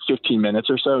 15 minutes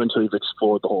or so until you've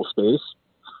explored the whole space,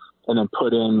 and then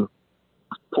put in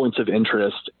points of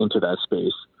interest into that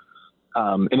space.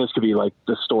 And this could be like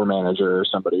the store manager or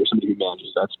somebody who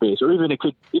manages that space, or even it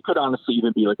could honestly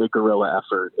even be like a guerrilla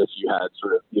effort if you had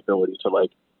sort of the ability to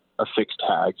like affix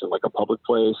tags in like a public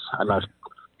place. I'm not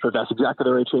sure if that's exactly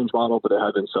the right change model, but there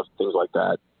have been things like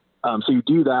that. So you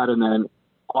do that, and then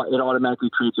it automatically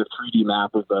creates a 3D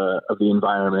map of the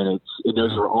environment. It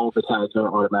knows where all of the tags are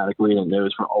automatically, and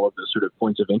knows where all of the sort of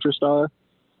points of interest are.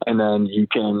 And then you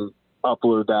can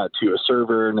upload that to a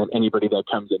server, and then anybody that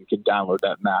comes in can download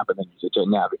that map and then use it to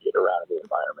navigate around the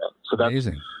environment. So that's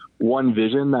amazing. One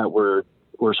vision that we're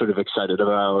sort of excited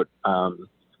about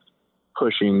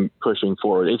pushing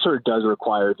forward. It sort of does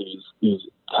require these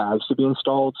tags to be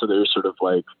installed. So there's sort of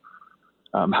like,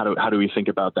 how do we think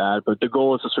about that? But the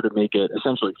goal is to sort of make it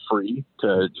essentially free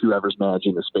to whoever's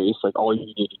managing the space. Like all you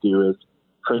need to do is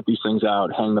print these things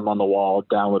out, hang them on the wall,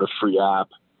 download a free app.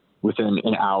 Within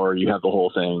an hour, you have the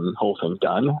whole thing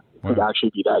done. It would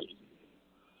actually be that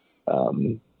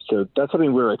easy. So that's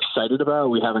something we're excited about.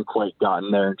 We haven't quite gotten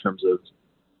there in terms of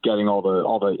getting all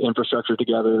the infrastructure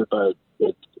together, but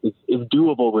it's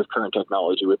doable with current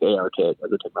technology, with ARKit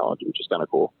as a technology, which is kind of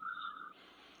cool.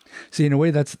 See, in a way,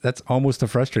 that's almost the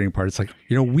frustrating part. It's like,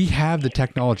 we have the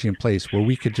technology in place where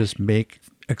we could just make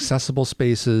accessible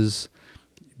spaces,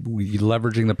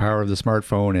 leveraging the power of the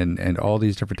smartphone and all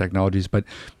these different technologies, but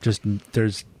just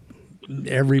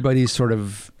everybody's sort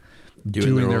of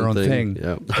doing their own thing.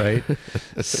 Yep. Right?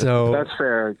 So that's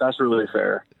fair. That's really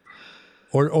fair.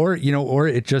 Or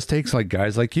it just takes like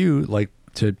guys like you, like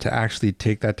to actually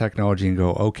take that technology and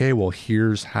go, okay, well,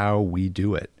 here's how we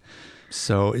do it.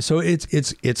 So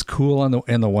it's cool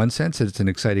in the one sense, it's an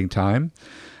exciting time.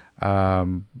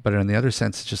 But in the other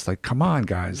sense, it's just like, come on,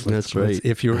 guys. That's right.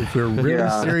 If we're really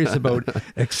serious about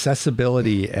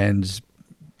accessibility and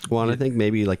I think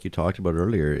maybe like you talked about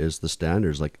earlier is the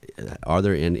standards. Like, are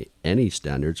there any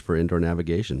standards for indoor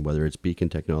navigation, whether it's beacon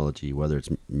technology, whether it's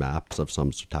maps of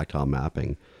some tactile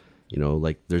mapping?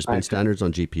 Like there's been standards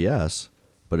on GPS,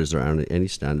 but is there any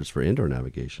standards for indoor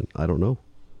navigation? I don't know.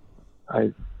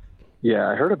 I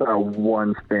heard about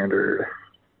one standard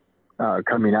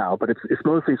coming out, but it's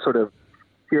mostly sort of,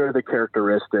 here are the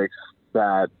characteristics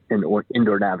that an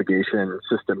indoor navigation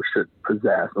system should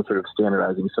possess, and sort of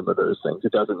standardizing some of those things.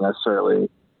 It doesn't necessarily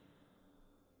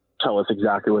tell us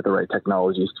exactly what the right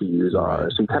technologies to use are.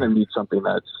 So you kind of need something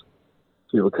that's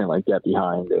people can like get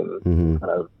behind and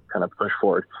kind of push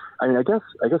forward. I mean, I guess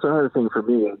another thing for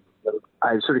me,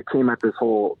 I sort of came at the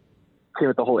whole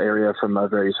area from a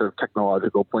very sort of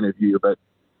technological point of view, but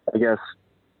I guess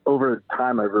over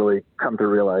time I've really come to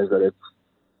realize that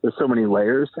there's so many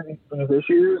layers to these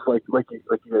issues. Like you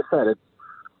guys said,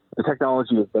 the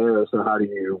technology is there. So how do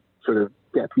you sort of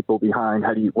get people behind?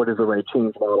 What is the right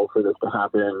change model for this to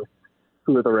happen?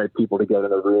 Who are the right people to get in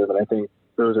the room? And I think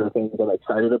those are things I'm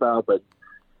excited about, but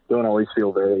don't always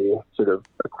feel very sort of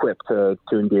equipped to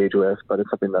engage with. But it's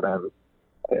something that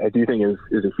I do think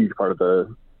is a huge part of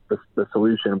the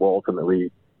solution. Will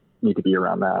ultimately need to be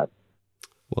around that.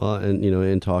 Well, and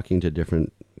in talking to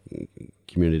different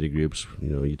community groups,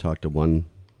 you talk to one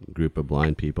group of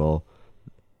blind people,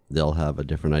 they'll have a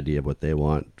different idea of what they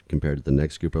want compared to the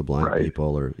next group of blind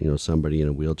people, or somebody in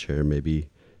a wheelchair maybe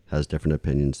has different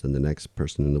opinions than the next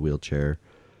person in the wheelchair.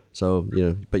 So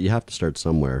but you have to start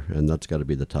somewhere, and that's got to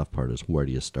be the tough part, is where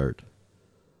do you start?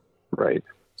 Right.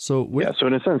 So so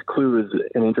in a sense, Clue is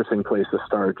an interesting place to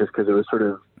start, just because it was sort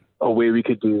of a way we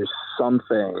could do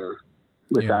something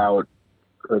without,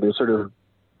 or there's sort of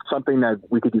something that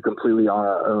we could do completely on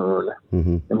our own.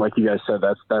 Mm-hmm. And like you guys said,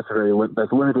 that's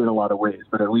limited in a lot of ways,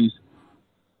 but at least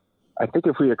I think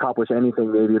if we accomplish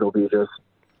anything, maybe it'll be just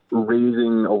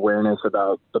raising awareness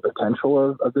about the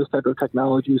potential of this type of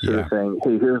technology. So they're saying,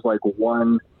 hey, here's like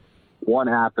one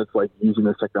app that's like using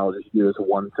this technology to do this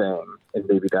one thing. And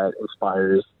maybe that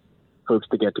inspires folks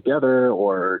to get together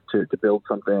or to build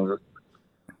something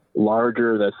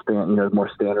larger that's more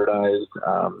standardized.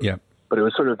 But it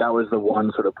was sort of, that was the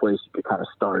one sort of place you could kind of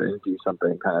start and do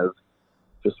something kind of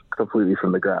just completely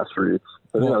from the grassroots.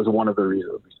 So that was one of the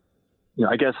reasons.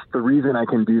 I guess the reason I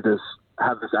can do this,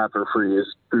 have this app for free, is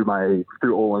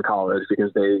through Olin College,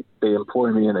 because they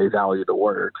employ me and they value the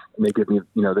work, and they give me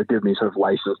sort of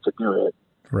license to do it.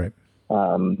 Right.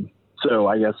 So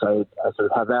I guess I sort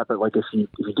of have that, but like if you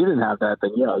didn't have that,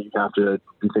 then you have to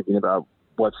be thinking about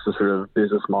what's the sort of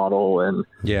business model and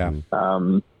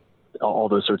all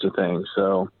those sorts of things.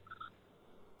 So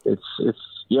it's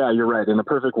you're right. In a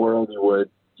perfect world,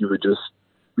 we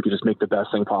could just make the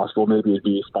best thing possible. Maybe it'd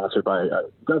be sponsored by a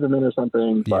government or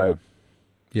something, but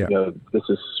Yeah. This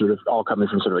is sort of all coming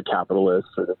from sort of a capitalist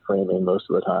sort of framing most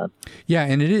of the time. Yeah,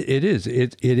 and it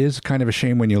is kind of a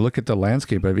shame when you look at the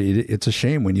landscape of it. It's a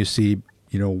shame when you see,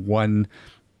 one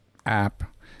app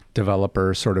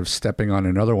developer sort of stepping on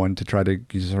another one to try to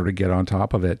sort of get on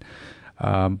top of it.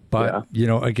 But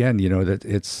again,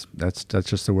 that's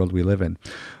just the world we live in.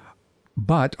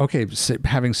 But okay,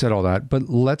 having said all that, but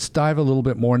let's dive a little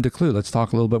bit more into Clue. Let's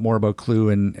talk a little bit more about Clue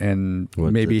and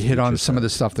maybe hit on some of the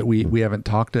stuff that we haven't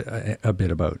talked a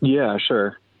bit about. Yeah,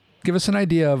 sure. Give us an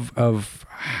idea of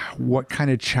what kind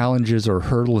of challenges or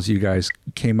hurdles you guys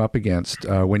came up against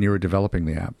when you were developing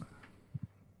the app.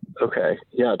 Okay.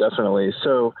 Yeah, definitely.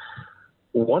 So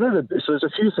there's a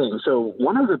few things. So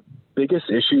one of the biggest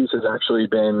issues has actually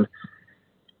been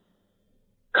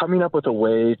coming up with a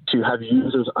way to have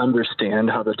users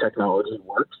understand how the technology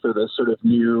works for this sort of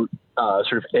new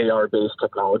sort of AR-based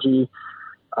technology.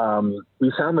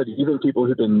 We found that even people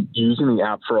who've been using the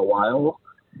app for a while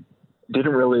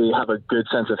didn't really have a good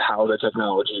sense of how the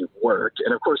technology worked.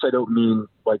 And of course, I don't mean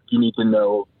like you need to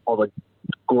know all the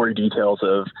gory details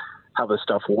of how this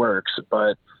stuff works,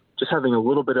 but just having a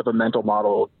little bit of a mental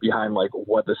model behind like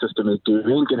what the system is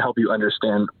doing can help you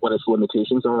understand what its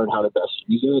limitations are and how to best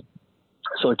use it.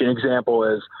 So like an example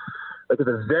is like at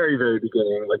the very, very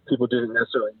beginning, like people didn't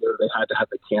necessarily know they had to have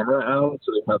the camera out.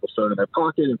 So they have the phone in their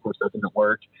pocket. And of course that didn't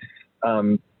work.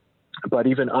 But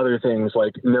even other things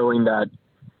like knowing that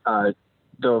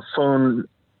the phone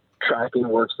tracking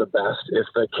works the best if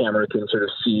the camera can sort of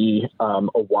see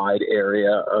a wide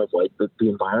area of like the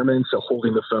environment. So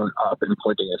holding the phone up and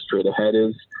pointing it straight ahead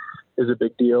is a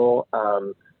big deal.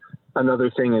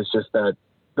 Another thing is just that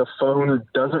the phone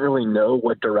doesn't really know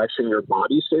what direction your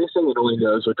body's facing. It only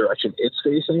knows what direction it's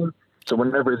facing. So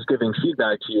whenever it's giving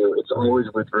feedback to you, it's always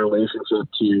with relationship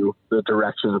to the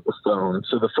direction of the phone.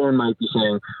 So the phone might be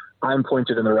saying, I'm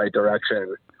pointed in the right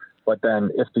direction. But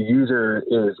then if the user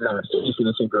is not facing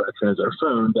the same direction as their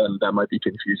phone, then that might be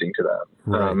confusing to them.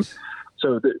 Right.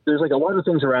 So there's like a lot of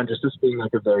things around just this being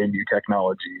like a very new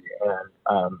technology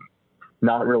and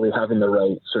not really having the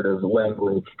right sort of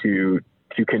language to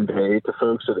convey to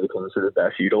folks so they can sort of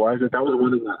best utilize it. That was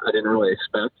one thing that I didn't really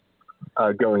expect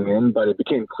going in, but it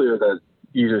became clear that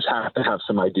users have to have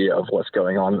some idea of what's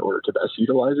going on in order to best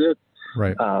utilize it.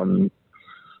 Right. And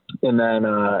then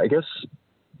I guess,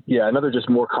 another just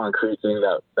more concrete thing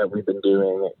that we've been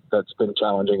doing that's been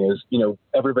challenging is,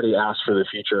 everybody asks for the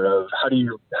feature of how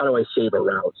do I save a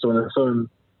route? So when the phone,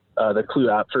 the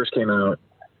Clue app first came out,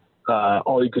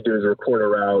 all you could do is record a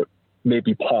route,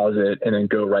 maybe pause it, and then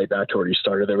go right back to where you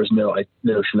started. There was no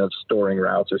notion of storing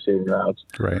routes or saving routes.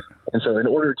 Right. And so in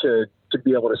order to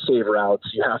be able to save routes,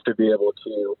 you have to be able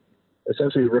to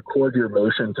essentially record your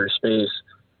motion through space,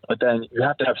 but then you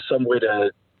have to have some way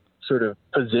to sort of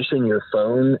position your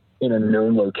phone in a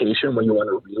known location when you want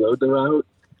to reload the route.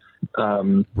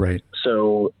 Right.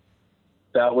 So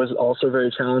that was also very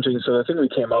challenging. So the thing we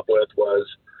came up with was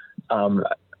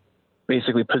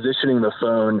basically positioning the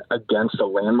phone against a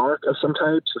landmark of some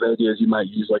type. So the idea is you might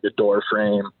use like a door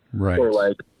frame or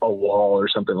like a wall or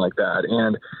something like that.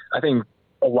 And I think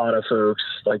a lot of folks,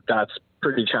 like that's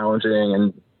pretty challenging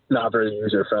and not very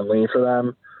user friendly for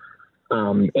them.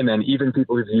 And then even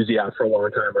people who've used the app for a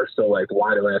long time are still like,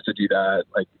 why do I have to do that?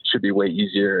 Like, it should be way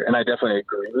easier. And I definitely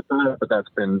agree with that, but that's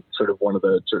been sort of one of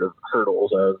the sort of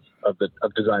hurdles of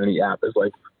designing the app is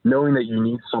like knowing that you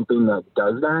need something that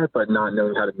does that, but not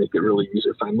knowing how to make it really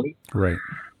user friendly. Right.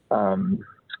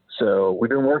 So we've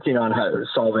been working on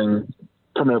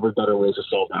coming up with better ways to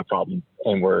solve that problem,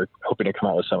 and we're hoping to come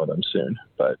out with some of them soon.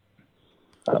 But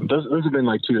those have been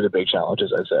like two of the big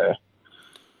challenges, I'd say.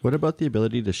 What about the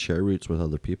ability to share routes with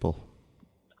other people?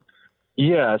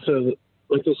 Yeah, so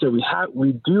like I said,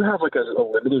 we do have like a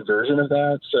limited version of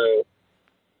that. So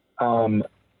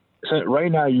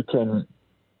right now you can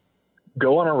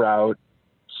go on a route,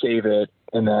 save it,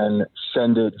 and then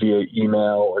send it via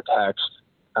email or text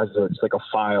as it's like a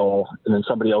file, and then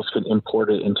somebody else can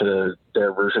import it into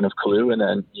their version of Clue and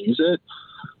then use it.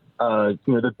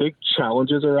 The big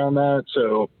challenges around that.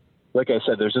 So like I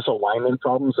said, there's this alignment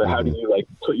problem. So how do you like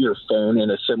put your phone in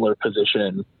a similar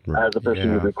position as the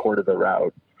person who recorded the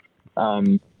route?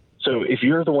 So if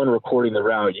you're the one recording the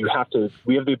route,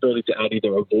 we have the ability to add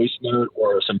either a voice note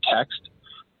or some text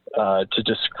to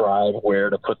describe where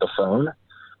to put the phone.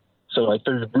 So like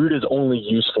the route is only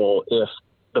useful if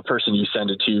the person you send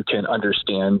it to can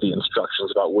understand the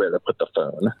instructions about where to put the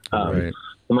phone. Right.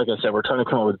 And like I said, we're trying to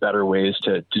come up with better ways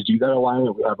to do that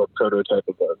alignment. We have a prototype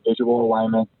of a visual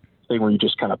alignment thing where you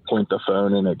just kind of point the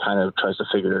phone and it kind of tries to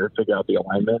figure out the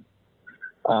alignment.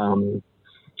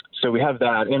 So we have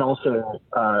that. And also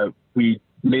we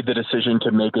made the decision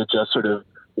to make it just sort of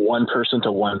one person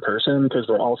to one person, because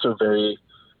we're also very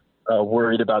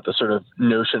worried about the sort of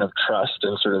notion of trust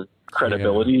and sort of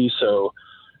credibility. So,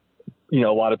 a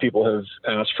lot of people have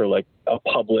asked for like a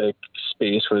public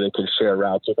space where they could share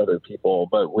routes with other people,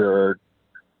 but we're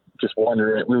just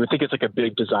wondering, we would think it's like a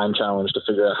big design challenge to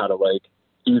figure out how to like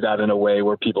do that in a way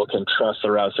where people can trust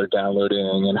the routes they're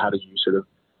downloading, and how do you sort of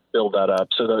build that up.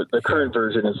 So the current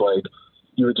version is like,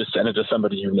 you would just send it to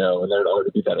somebody and there'd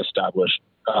already be that established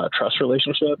trust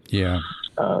relationship. Yeah.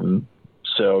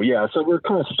 So we're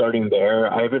kind of starting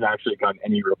there. I haven't actually gotten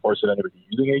any reports of anybody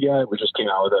using it yet. We just came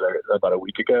out with it about a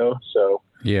week ago. So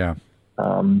yeah,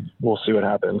 we'll see what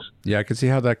happens. Yeah, I could see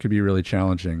how that could be really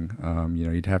challenging.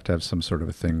 You'd have to have some sort of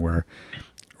a thing where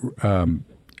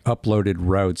uploaded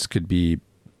routes could be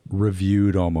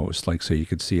reviewed almost, like, so you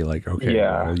could see like, okay,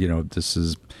 well, this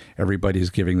is, everybody's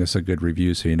giving this a good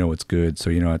review, so it's good, so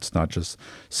it's not just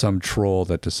some troll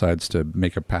that decides to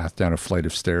make a path down a flight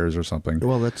of stairs or something.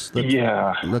 Well, let's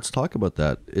talk about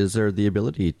that. Is there the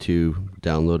ability to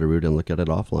download a route and look at it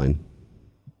offline?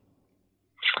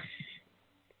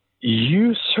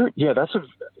 That's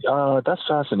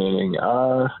fascinating.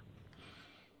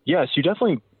 Yes, you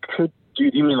definitely could.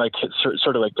 You mean like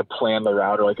sort of like to plan the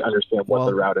route or like understand what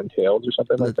the route entails or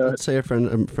something like that? Let's say a friend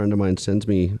of mine sends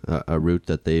me a route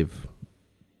that they've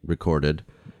recorded,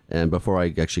 and before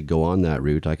I actually go on that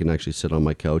route, I can actually sit on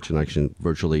my couch and actually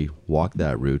virtually walk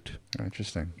that route.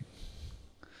 Interesting.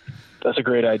 That's a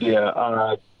great idea.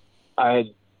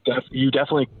 You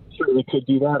definitely certainly could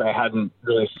do that. I hadn't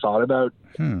really thought about.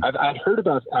 I'd heard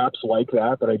about apps like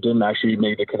that, but I didn't actually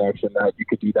make the connection that you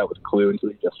could do that with Clue until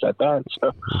you just said that.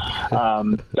 So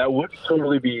that would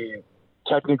totally be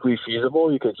technically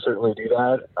feasible. You could certainly do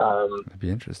that. That'd be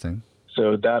interesting.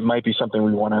 So that might be something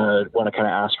we want to kind of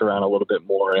ask around a little bit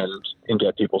more and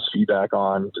get people's feedback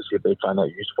on to see if they find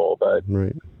that useful. But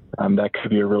that could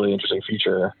be a really interesting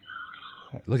feature.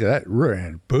 Look at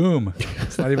that! Boom!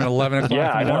 It's not even 11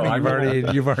 o'clock in the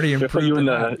morning. You've already improved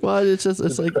that. Well, it's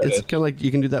kind of like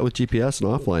you can do that with GPS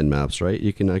and offline maps, right?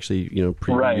 You can actually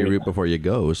preview your route before you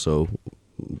go. So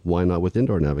why not with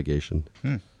indoor navigation?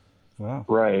 Wow.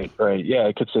 Right. Yeah,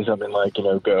 it could say something like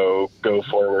go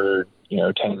forward,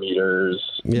 10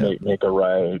 meters, make a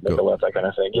right, make a left, that kind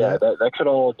of thing. Yeah, that could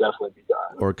all definitely be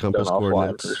done. Or compass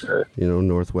coordinates, for sure.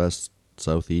 Northwest,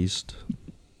 southeast.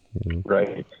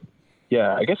 Right.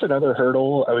 Yeah, I guess another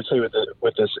hurdle I would say with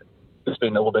this, it's been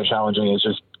a little bit challenging, is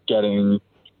just getting,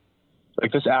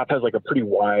 like, this app has like a pretty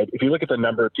wide, if you look at the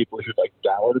number of people who've like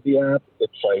downloaded the app,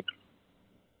 it's like,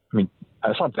 I mean,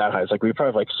 it's not that high. It's like we probably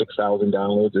have like 6,000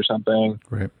 downloads or something,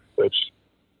 right? Which,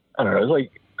 I don't know, it's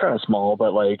like kind of small,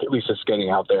 but like at least it's getting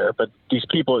out there. But the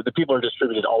people are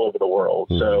distributed all over the world.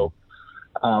 Mm-hmm. So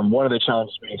one of the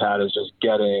challenges we've had is just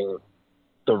getting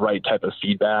the right type of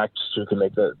feedback so we can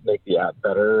make the app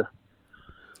better.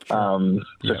 So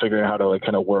figuring out how to like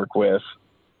kind of work with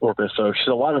folks. So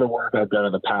a lot of the work I've done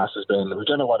in the past has been, we've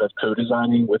done a lot of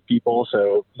co-designing with people.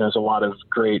 So there's a lot of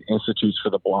great institutes for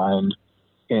the blind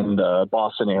in the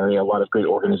Boston area, a lot of great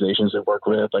organizations we work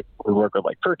with. Like we work with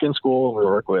like Perkins School, we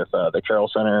work with the Carroll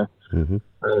Center. Mm-hmm.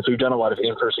 So we've done a lot of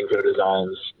in-person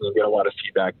co-designs and get a lot of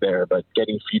feedback there, but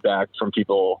getting feedback from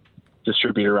people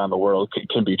distributed around the world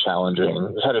can be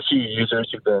challenging. We've had a few users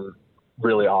who've been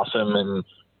really awesome and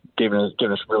given us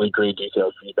really great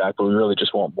detailed feedback, but we really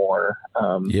just want more.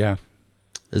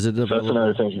 Is it? So that's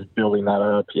another thing, just building that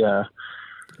up. Yeah.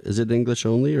 Is it English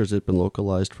only, or has it been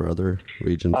localized for other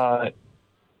regions?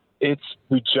 We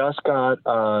just got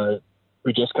a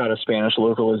Spanish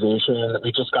localization.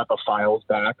 We just got the files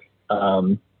back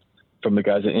from the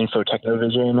guys at Info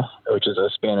Technovision, which is a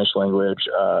Spanish language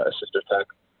assistive tech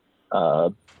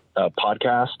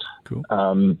podcast. Cool.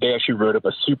 They actually wrote up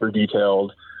a super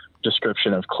detailed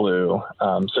description of Clue.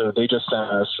 So they just sent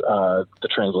us the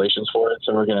translations for it.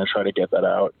 So we're going to try to get that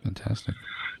out. Fantastic.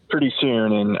 Pretty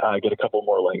soon and get a couple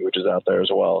more languages out there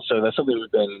as well. So that's something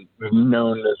we've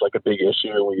known as like a big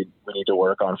issue we need to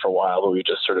work on for a while, but we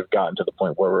just sort of gotten to the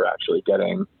point where we're actually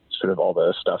getting sort of all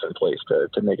the stuff in place to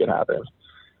make it happen.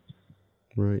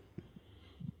 Right.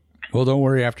 Well, don't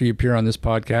worry. After you appear on this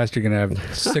podcast, you're going to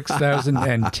have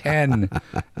 6,010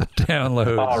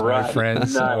 downloads, my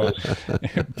friends. Nice. So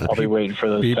I'll be waiting for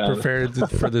those. Be prepared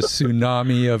for the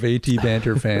tsunami of AT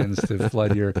Banter fans to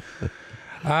flood your...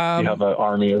 you have an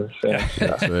army of fans.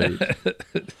 That's right.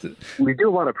 We do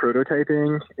a lot of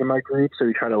prototyping in my group, so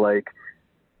we try to like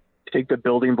take the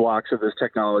building blocks of this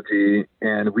technology,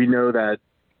 and we know that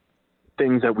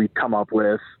things that we come up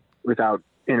with without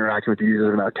interacting with the users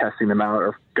and without testing them out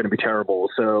are going to be terrible.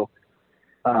 So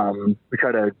we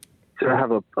try to to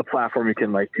have a platform you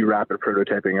can like do rapid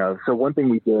prototyping of. So one thing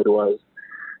we did was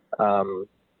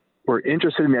we're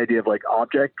interested in the idea of like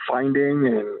object finding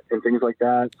and things like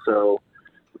that. So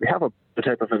we have the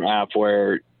type of an app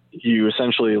where you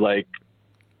essentially like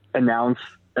announce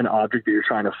an object that you're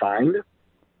trying to find,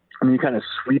 and you kind of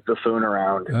sweep the phone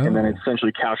around, and then it's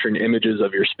essentially capturing images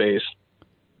of your space,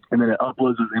 and then it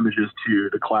uploads those images to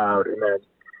the cloud, and then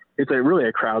it's really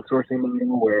a crowdsourcing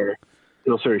model where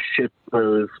it'll sort of ship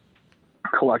those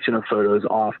collection of photos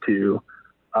off to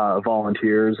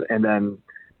volunteers, and then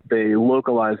they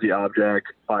localize the object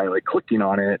by like clicking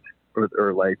on it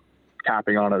or like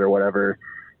tapping on it or whatever,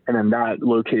 and then that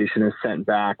location is sent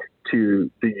back to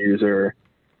the user,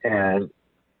 and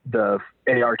the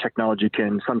AR technology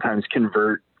can sometimes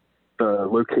convert the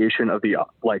location of the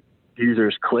like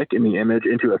user's click in the image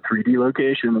into a 3D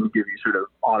location and give you sort of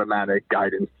automatic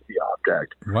guidance to the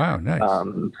object. Wow, nice.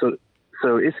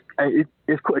 So it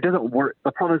doesn't work.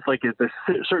 The problem is like there's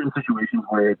certain situations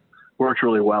where it works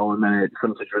really well, and then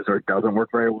some situations where it doesn't work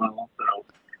very well. So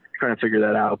trying to figure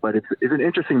that out. But it's an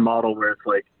interesting model where it's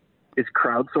like it's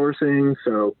crowdsourcing,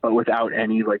 but without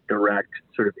any like direct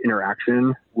sort of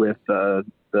interaction with the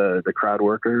crowd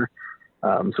worker.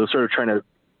 So sort of trying to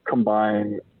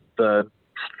combine the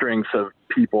strengths of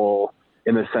people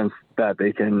in the sense that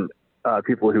they can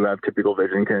people who have typical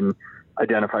vision can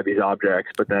identify these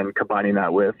objects, but then combining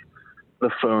that with the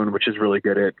phone, which is really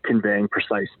good at conveying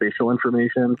precise spatial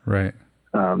information. Right.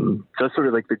 So that's sort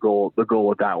of like the goal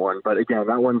with that one. But again,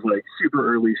 that one's like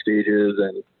super early stages,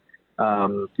 and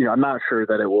I'm not sure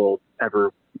that it will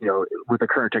ever, with the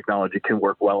current technology, can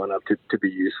work well enough to be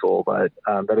useful. But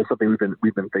that is something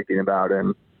we've been thinking about,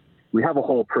 and we have a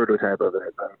whole prototype of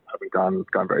it, but haven't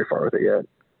gone very far with it yet.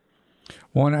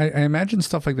 Well, and I imagine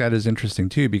stuff like that is interesting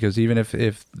too, because even if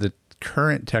the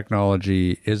current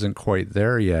technology isn't quite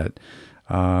there yet,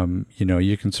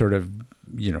 you can sort of,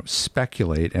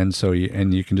 speculate. And so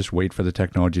you can just wait for the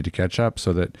technology to catch up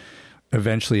so that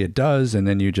eventually it does. And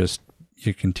then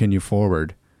you continue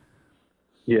forward.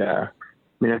 Yeah.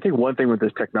 I mean, I think one thing with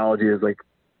this technology is like,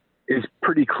 it's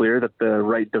pretty clear that the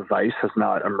right device has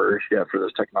not emerged yet for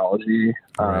this technology.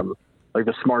 Right. Like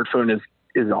the smartphone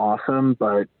is awesome,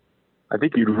 but I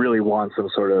think you'd really want some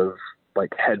sort of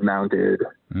like head-mounted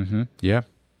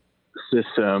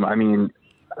system. I mean,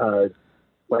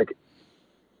 like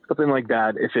something like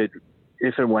that.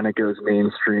 If and when it goes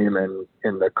mainstream and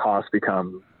the costs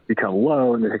become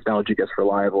low and the technology gets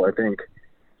reliable, I think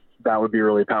that would be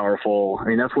really powerful. I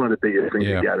mean, that's one of the biggest things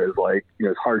you get is like,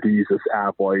 it's hard to use this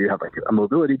app while you have like a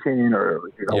mobility cane or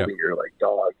you're holding your like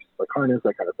dog, like harness,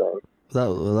 that kind of thing. That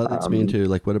leads me into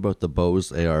like, what about the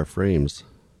Bose AR frames?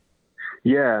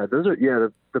 Yeah,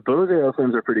 the Bose AR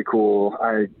frames are pretty cool.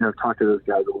 I talked to those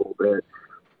guys a little bit.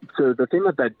 So the thing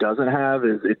that doesn't have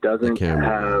is it doesn't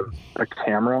have a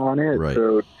camera on it. Right.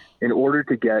 So in order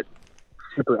to get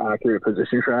super accurate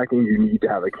position tracking, you need to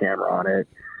have a camera on it.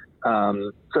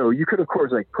 So you could, of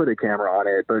course, like put a camera on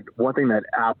it, but one thing that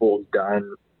Apple's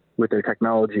done with their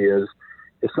technology is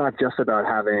it's not just about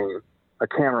having a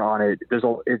camera on it.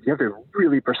 You have to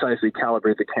really precisely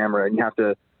calibrate the camera, and you have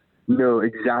to know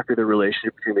exactly the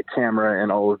relationship between the camera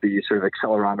and all of the sort of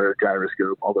accelerometer,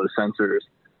 gyroscope, all those sensors.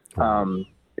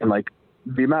 And like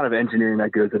the amount of engineering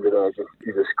that goes into those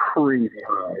is just crazy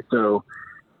high. So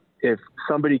if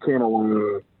somebody came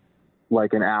along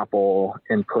like an Apple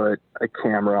and put a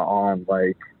camera on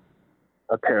like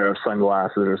a pair of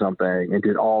sunglasses or something and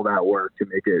did all that work to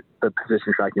make the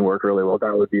position tracking work really well,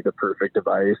 that would be the perfect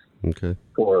device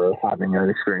for having an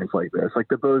experience like this. Like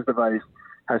the Bose device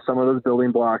has some of those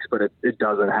building blocks, but it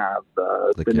doesn't have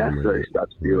the necessary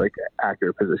steps to do like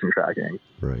accurate position tracking.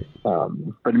 Right.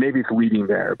 But maybe it's leading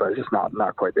there, but it's just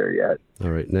not quite there yet.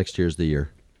 All right. Next year's the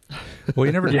year. Well,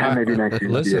 you never. Maybe next year.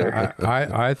 Listen,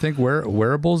 I think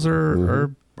wearables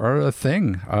are a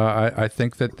thing. I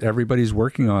think that everybody's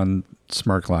working on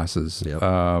smart glasses. Yep.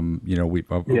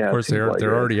 Of course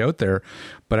they're already out there,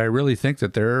 but I really think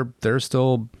that they're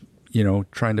still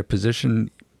trying to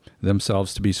position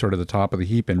themselves to be sort of the top of the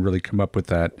heap and really come up with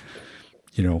that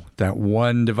that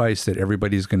one device that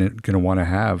everybody's gonna want to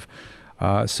have.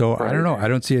 So right. I don't know. I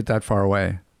don't see it that far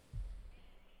away.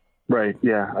 Right.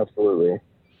 Yeah. Absolutely.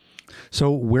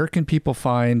 So where can people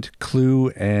find Clue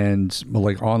and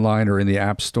like online or in the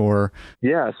App Store?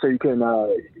 Yeah, so you can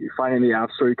find in the App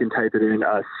Store, you can type it in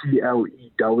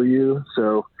CLEW.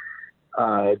 So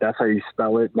that's how you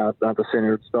spell it, not the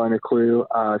standard spelling of Clue.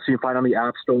 So you can find on the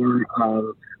App Store.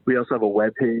 We also have a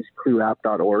webpage,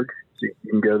 clueapp.org. So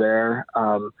you can go there.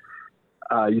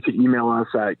 you can email us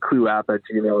at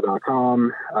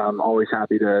clueapp@gmail.com. I'm always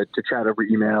happy to chat over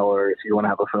email, or if you want to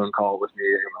have a phone call with me,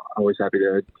 I'm always happy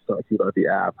to talk to you about the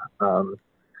app. So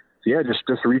yeah,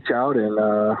 just reach out, and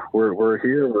we're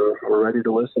here. We're ready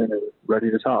to listen and ready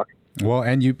to talk. Well,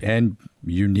 and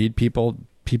you need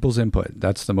people's input.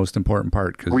 That's the most important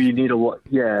part. Cause we need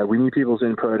people's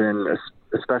input, and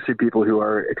especially people who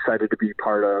are excited to be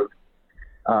part of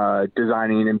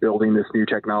designing and building this new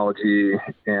technology.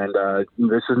 And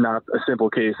this is not a simple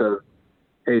case of,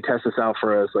 hey, test this out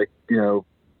for us. Like,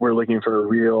 we're looking for a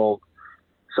real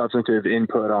substantive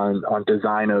input on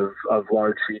design of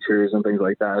large features and things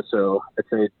like that. So I'd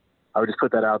say I would just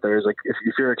put that out there. Is like, if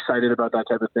you're excited about that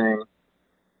type of thing,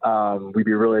 we'd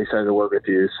be really excited to work with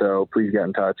you. So please get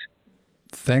in touch.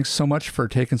 Thanks so much for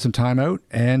taking some time out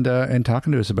and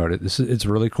talking to us about it. It's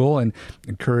really cool, and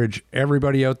encourage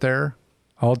everybody out there,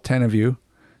 all 10 of you,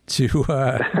 to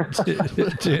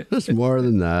There's more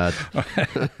than that.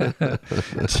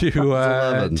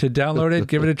 to download it,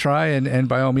 give it a try, and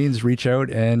by all means reach out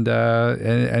and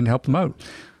help them out.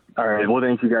 All right. Well,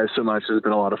 thank you guys so much. It's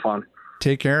been a lot of fun.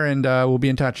 Take care, and we'll be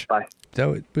in touch. Bye. That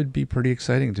would be pretty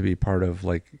exciting to be part of,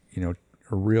 like, a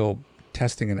real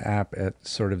testing an app at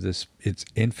sort of its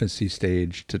infancy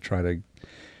stage to try to,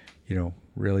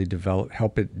 really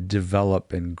help it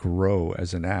develop and grow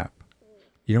as an app.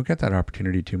 You don't get that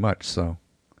opportunity too much, so.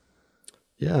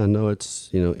 Yeah, no, it's,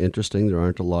 interesting. There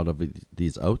aren't a lot of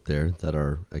these out there that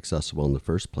are accessible in the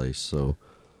first place. So,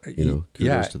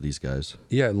 kudos to these guys.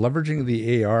 Yeah, leveraging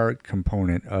the AR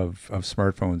component of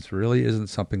smartphones really isn't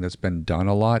something that's been done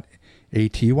a lot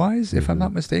AT-wise, if I'm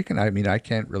not mistaken. I mean, I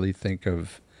can't really think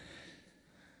of,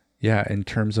 in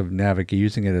terms of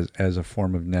using it as a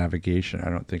form of navigation, I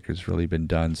don't think it's really been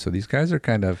done. So these guys are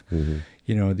kind of,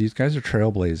 these guys are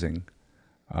trailblazing.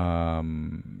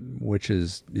 Which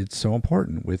is, it's so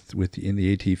important in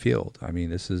the AT field. I mean,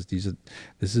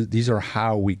 these are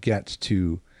how we get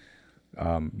to,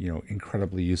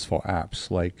 incredibly useful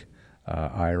apps like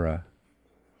Aira.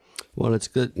 Well, it's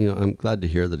good. I'm glad to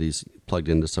hear that he's plugged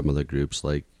into some of the groups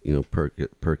like,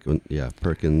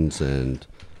 Perkins, and,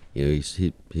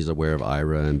 he's aware of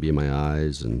Aira and Be My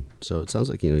Eyes. And so it sounds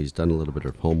like, he's done a little bit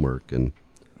of homework and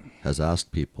has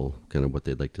asked people kind of what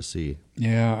they'd like to see.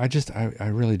 Yeah, I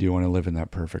really do want to live in that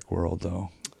perfect world, though.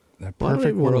 That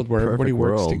perfect world where everybody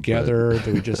works together.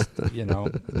 That we just,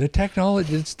 the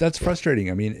technology. That's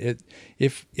frustrating. I mean,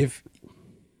 if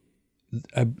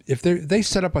they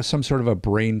set up some sort of a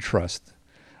brain trust,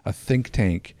 a think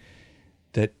tank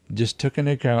that just took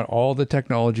into account all the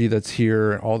technology that's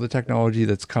here, all the technology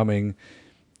that's coming,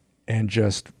 and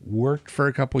just worked for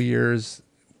a couple years.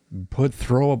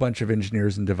 Throw a bunch of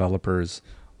engineers and developers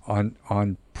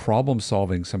on problem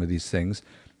solving some of these things.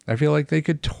 I feel like they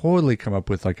could totally come up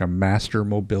with like a master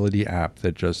mobility app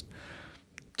that just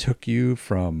took you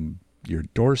from your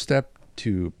doorstep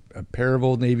to a pair of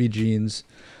Old Navy jeans,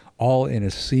 all in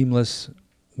a seamless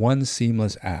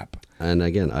app. And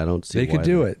again, I don't see they why could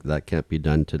do it. That can't be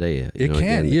done today. It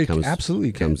can. It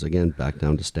absolutely can. Comes again back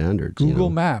down to standards.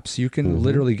 Google Maps. You can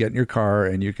literally get in your car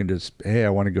and you can just, hey, I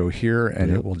want to go here,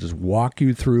 and it will just walk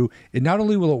you through. It not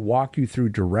only will it walk you through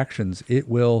directions, it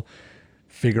will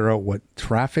figure out what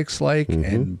traffic's like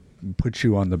and put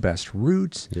you on the best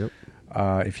routes. Yep.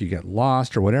 If you get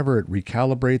lost or whatever, it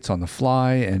recalibrates on the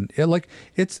fly, and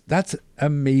that's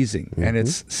amazing, and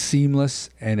it's seamless,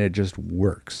 and it just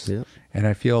works. Yep. And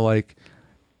I feel like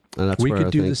we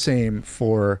could do the same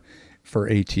for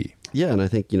AT. Yeah, and I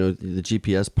think the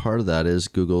GPS part of that is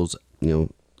Google's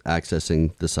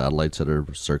accessing the satellites that are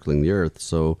circling the Earth.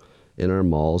 So in our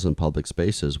malls and public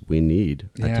spaces, we need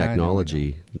a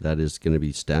technology that is going to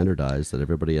be standardized that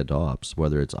everybody adopts,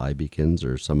 whether it's iBeacons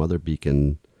or some other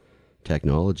beacon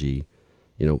technology.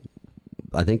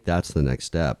 I think that's the next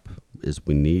step, is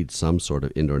we need some sort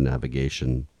of indoor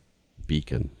navigation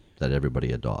beacon that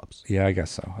everybody adopts. Yeah, I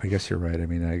guess so. I guess you're right. I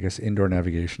mean, I guess indoor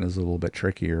navigation is a little bit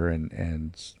trickier,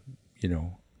 and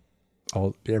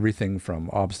everything from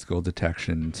obstacle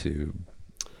detection to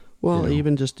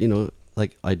even just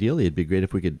like ideally it'd be great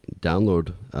if we could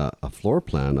download a floor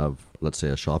plan of, let's say,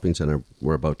 a shopping center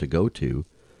we're about to go to,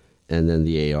 and then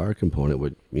the AR component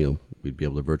would we'd be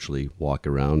able to virtually walk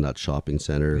around that shopping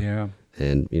center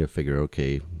and figure,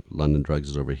 okay, London Drugs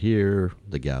is over here,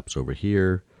 the Gap's over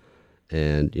here,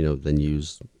 and then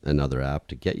use another app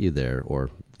to get you there, or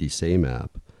the same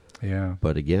app. Yeah.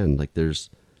 But again, like there's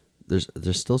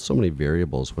still so many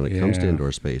variables when it comes to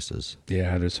indoor spaces.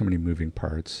 Yeah, there's so many moving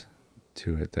parts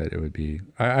to it that it would be.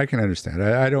 I can understand.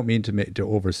 I don't mean to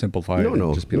oversimplify it.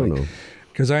 No.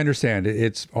 Because I understand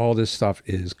it's all this stuff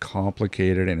is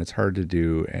complicated and it's hard to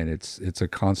do, and it's a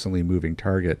constantly moving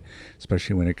target,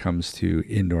 especially when it comes to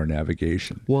indoor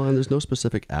navigation. Well, and there's no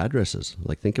specific addresses.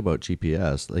 Like, think about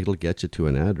GPS. Like, it'll get you to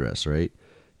an address, right?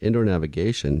 Indoor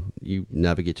navigation, you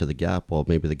navigate to the Gap. Well,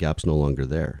 maybe the Gap's no longer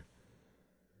there,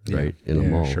 right? In a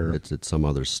mall, sure. It's at some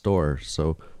other store.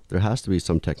 So there has to be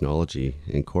some technology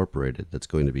incorporated that's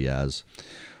going to be as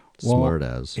smart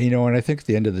as. You know, and I think at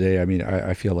the end of the day, I mean,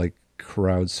 I feel like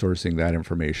crowdsourcing that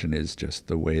information is just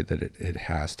the way that it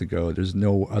has to go. There's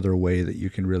no other way that you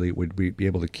can really would be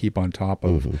able to keep on top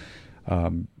of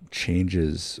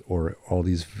changes or all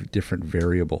these different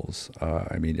variables.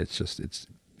 I mean, it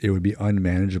would be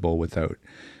unmanageable without,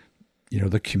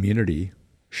 the community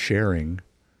sharing.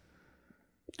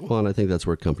 Well, and I think that's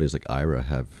where companies like Aira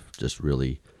have just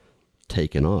really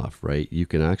taken off, right? You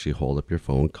can actually hold up your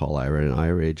phone, call Aira, and an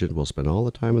Aira agent will spend all the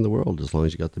time in the world as long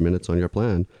as you got the minutes on your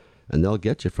plan, and they'll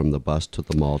get you from the bus to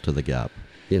the mall to the Gap.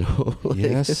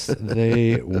 Yes,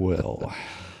 they will.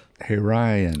 Hey,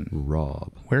 Ryan.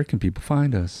 Rob. Where can people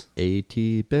find us?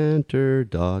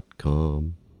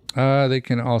 atbanter.com. They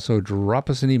can also drop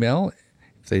us an email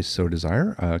if they so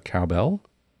desire,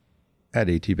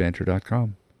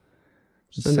 cowbell@atbanter.com.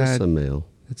 Send us some mail.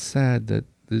 It's sad that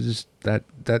there's just that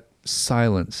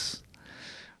silence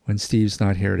when Steve's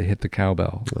not here to hit the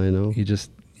cowbell. I know. It's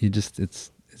just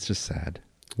sad.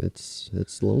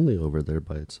 It's lonely over there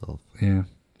by itself. Yeah.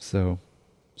 So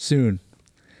soon,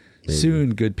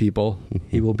 good people,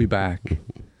 he will be back.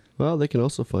 Well, they can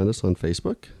also find us on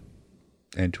Facebook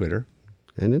and Twitter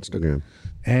and Instagram.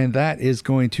 And that is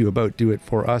going to about do it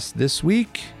for us this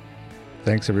week.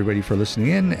 Thanks everybody for listening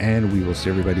in, and we will see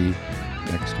everybody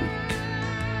next week.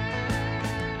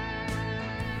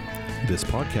 This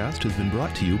podcast has been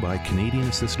brought to you by Canadian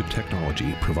Assistive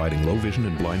Technology, providing low vision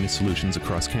and blindness solutions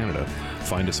across Canada.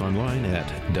 Find us online at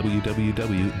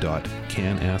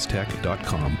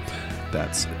www.canasstech.com.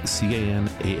 That's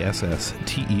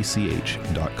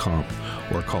CANASSTECH.com,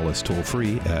 or call us toll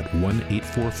free at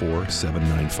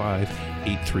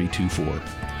 1-844-795-8324.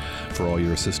 For all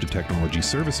your assistive technology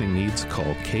servicing needs,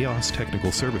 call Chaos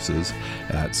Technical Services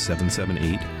at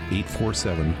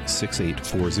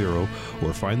 778-847-6840,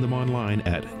 or find them online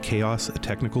at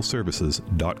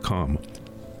chaostechnicalservices.com.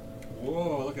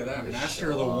 Whoa, look at that.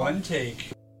 Master of the one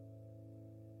take.